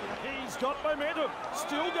 He's got momentum.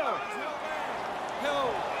 Still going.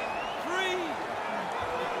 Held. Three.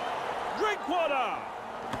 Drinkwater.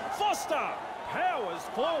 Foster. Powers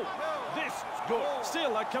full. This is good.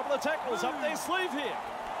 Still a couple of tackles up their sleeve here.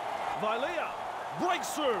 Vilea breaks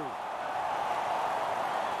through.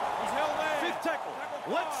 He's held there. Fifth tackle.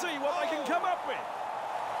 Let's see what they can come up with.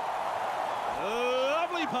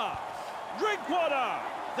 Lovely pass. Drinkwater.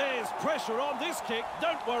 There's pressure on this kick.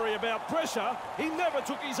 Don't worry about pressure. He never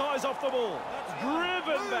took his eyes off the ball.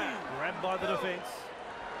 Driven back. Grabbed by the defence.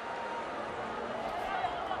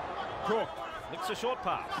 Crook nicks a short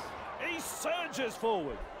pass. He surges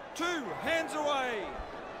forward. Two hands away.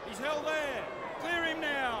 He's held there. Clear him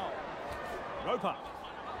now. Roper.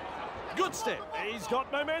 Good step. He's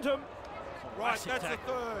got momentum. Right, Massive that's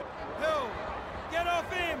tackle. the third. Hill, get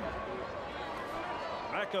off him.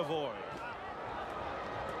 McAvoy.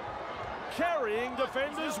 Carrying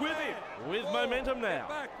defenders with him. With momentum Get now.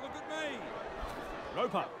 back, look at me.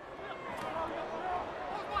 Roper.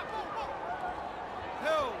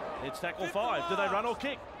 Hill. It's tackle 5. Do they run or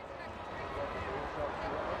kick?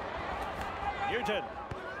 Newton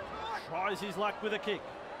tries his luck with a kick.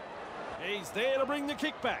 He's there to bring the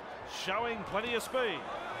kick back, showing plenty of speed.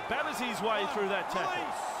 Batters his way through that tackle.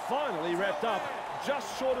 Finally wrapped up,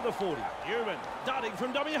 just short of the 40. Newman darting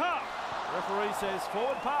from dummy half. Referee says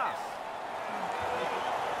forward pass.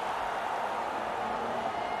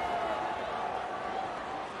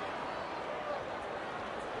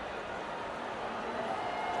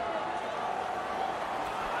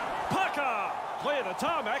 Parker! Clear the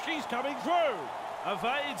tarmac, he's coming through.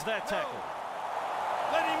 Evades that tackle.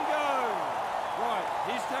 Let him go. Right,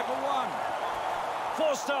 here's tackle one.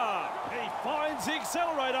 Forster! He finds the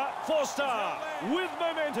accelerator. Forster with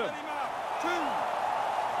momentum. Let him up. Two.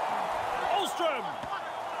 Ulstrom!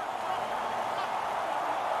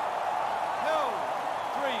 Held.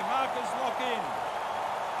 Three, markers lock in.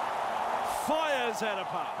 Fires out a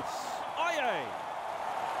pass. Aye.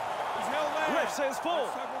 He's held there. Ref says full.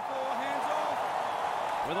 That's tackle four, hands off.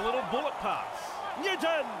 With a little bullet pass.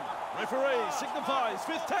 Newton! Referee signifies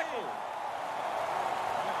fifth tackle.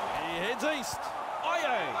 He heads east.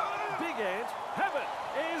 Aye. Big Ant, Habit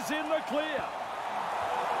is in the clear.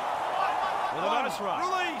 With a nice run.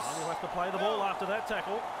 Release. And you have to play the ball after that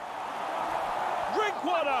tackle.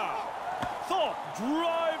 Drinkwater! Thorpe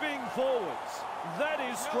driving forwards. That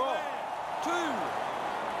is strong. Two.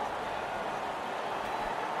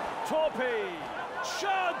 Torpy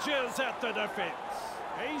charges at the defence.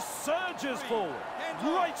 He surges forward.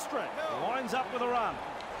 Great strength. Winds up with a run.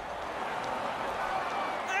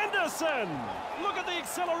 Anderson! Look at the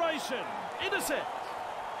acceleration. Intercept.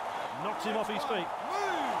 Knocks him off his feet.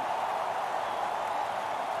 Move.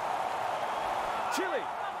 Chile.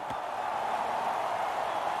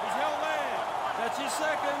 He's held there. That's his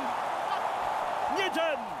second.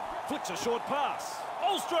 Newton flicks a short pass.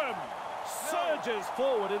 Ulstrom surges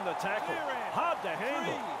forward in the tackle. Hard to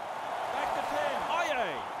handle. Three. Back to 10.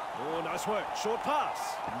 Aye. Oh, nice work. Short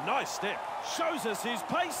pass. Nice step. Shows us his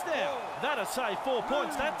pace now. That'll say 4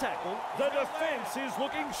 points, that tackle. The defence is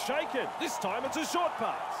looking shaken. This time it's a short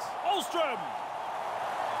pass. Ulstrom.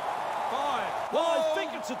 Five. Well, I Whoa.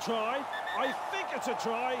 think it's a try. I think it's a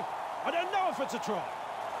try. I don't know if it's a try.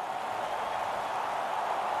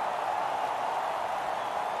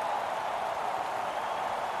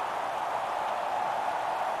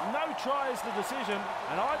 No try is the decision,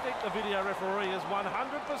 and I think the video referee is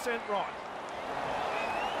 100% right.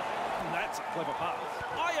 And that's a clever pass.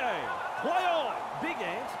 Aye, play on. Big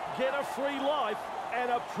Ant get a free life, and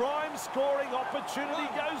a prime scoring opportunity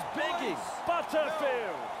goes begging.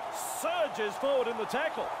 Butterfield surges forward in the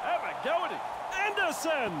tackle. Have a go at him.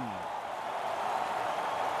 Anderson!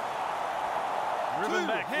 Driven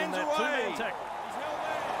back in hands that away. two-man tackle. He's held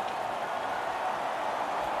there.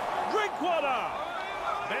 Drinkwater!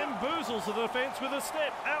 Bamboozles the defence with a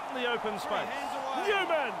step out in the open space. hands away.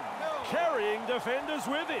 Newman carrying defenders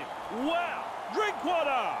with him. Wow!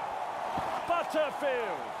 Drinkwater!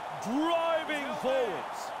 Butterfield driving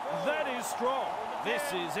forwards. That is strong. This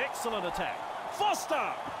is excellent attack.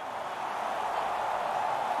 Foster!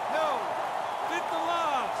 Held. Fifth to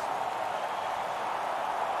last.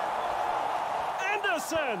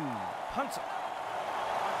 Anderson! Hunter.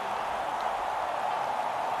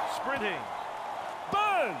 Sprinting.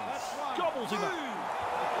 Burns! That's one. Gobbles him up.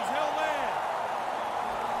 He's held there.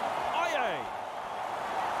 Aye.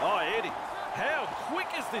 Oh, Eddie. How quick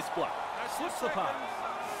is this bloke? Slips the pass.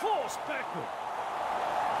 Forced backward.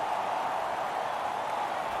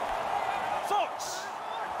 Fox.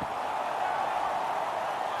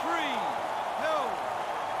 Three. Held.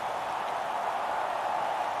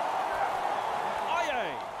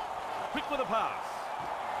 Aye. Quick with a pass.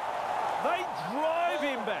 They drive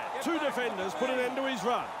him back. Two defenders put an end to his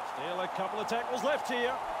run. Still a couple of tackles left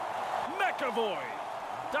here. McAvoy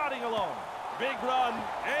darting along. Big run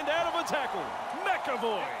and out of a tackle.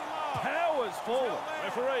 McAvoy powers forward.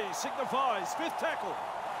 Referee signifies fifth tackle.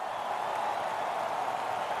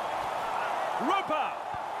 Roper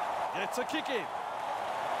gets a kick in.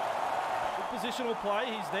 Good positional play.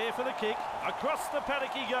 He's there for the kick. Across the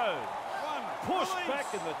paddock he goes. One. Pushed Release.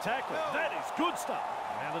 back in the tackle. That is good stuff.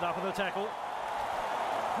 Rounded up in the tackle.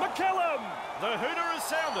 McCallum. The hooter is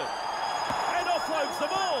sounded. And offloads the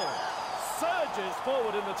ball. Surges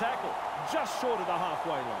forward in the tackle. Just short of the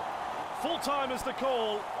halfway line. Full time is the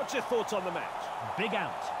call. What's your thoughts on the match? Big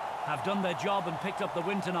Ant have done their job and picked up the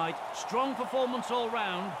win tonight. Strong performance all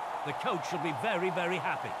round. The coach should be very, very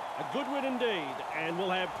happy. A good win indeed. And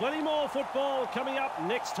we'll have plenty more football coming up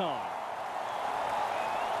next time.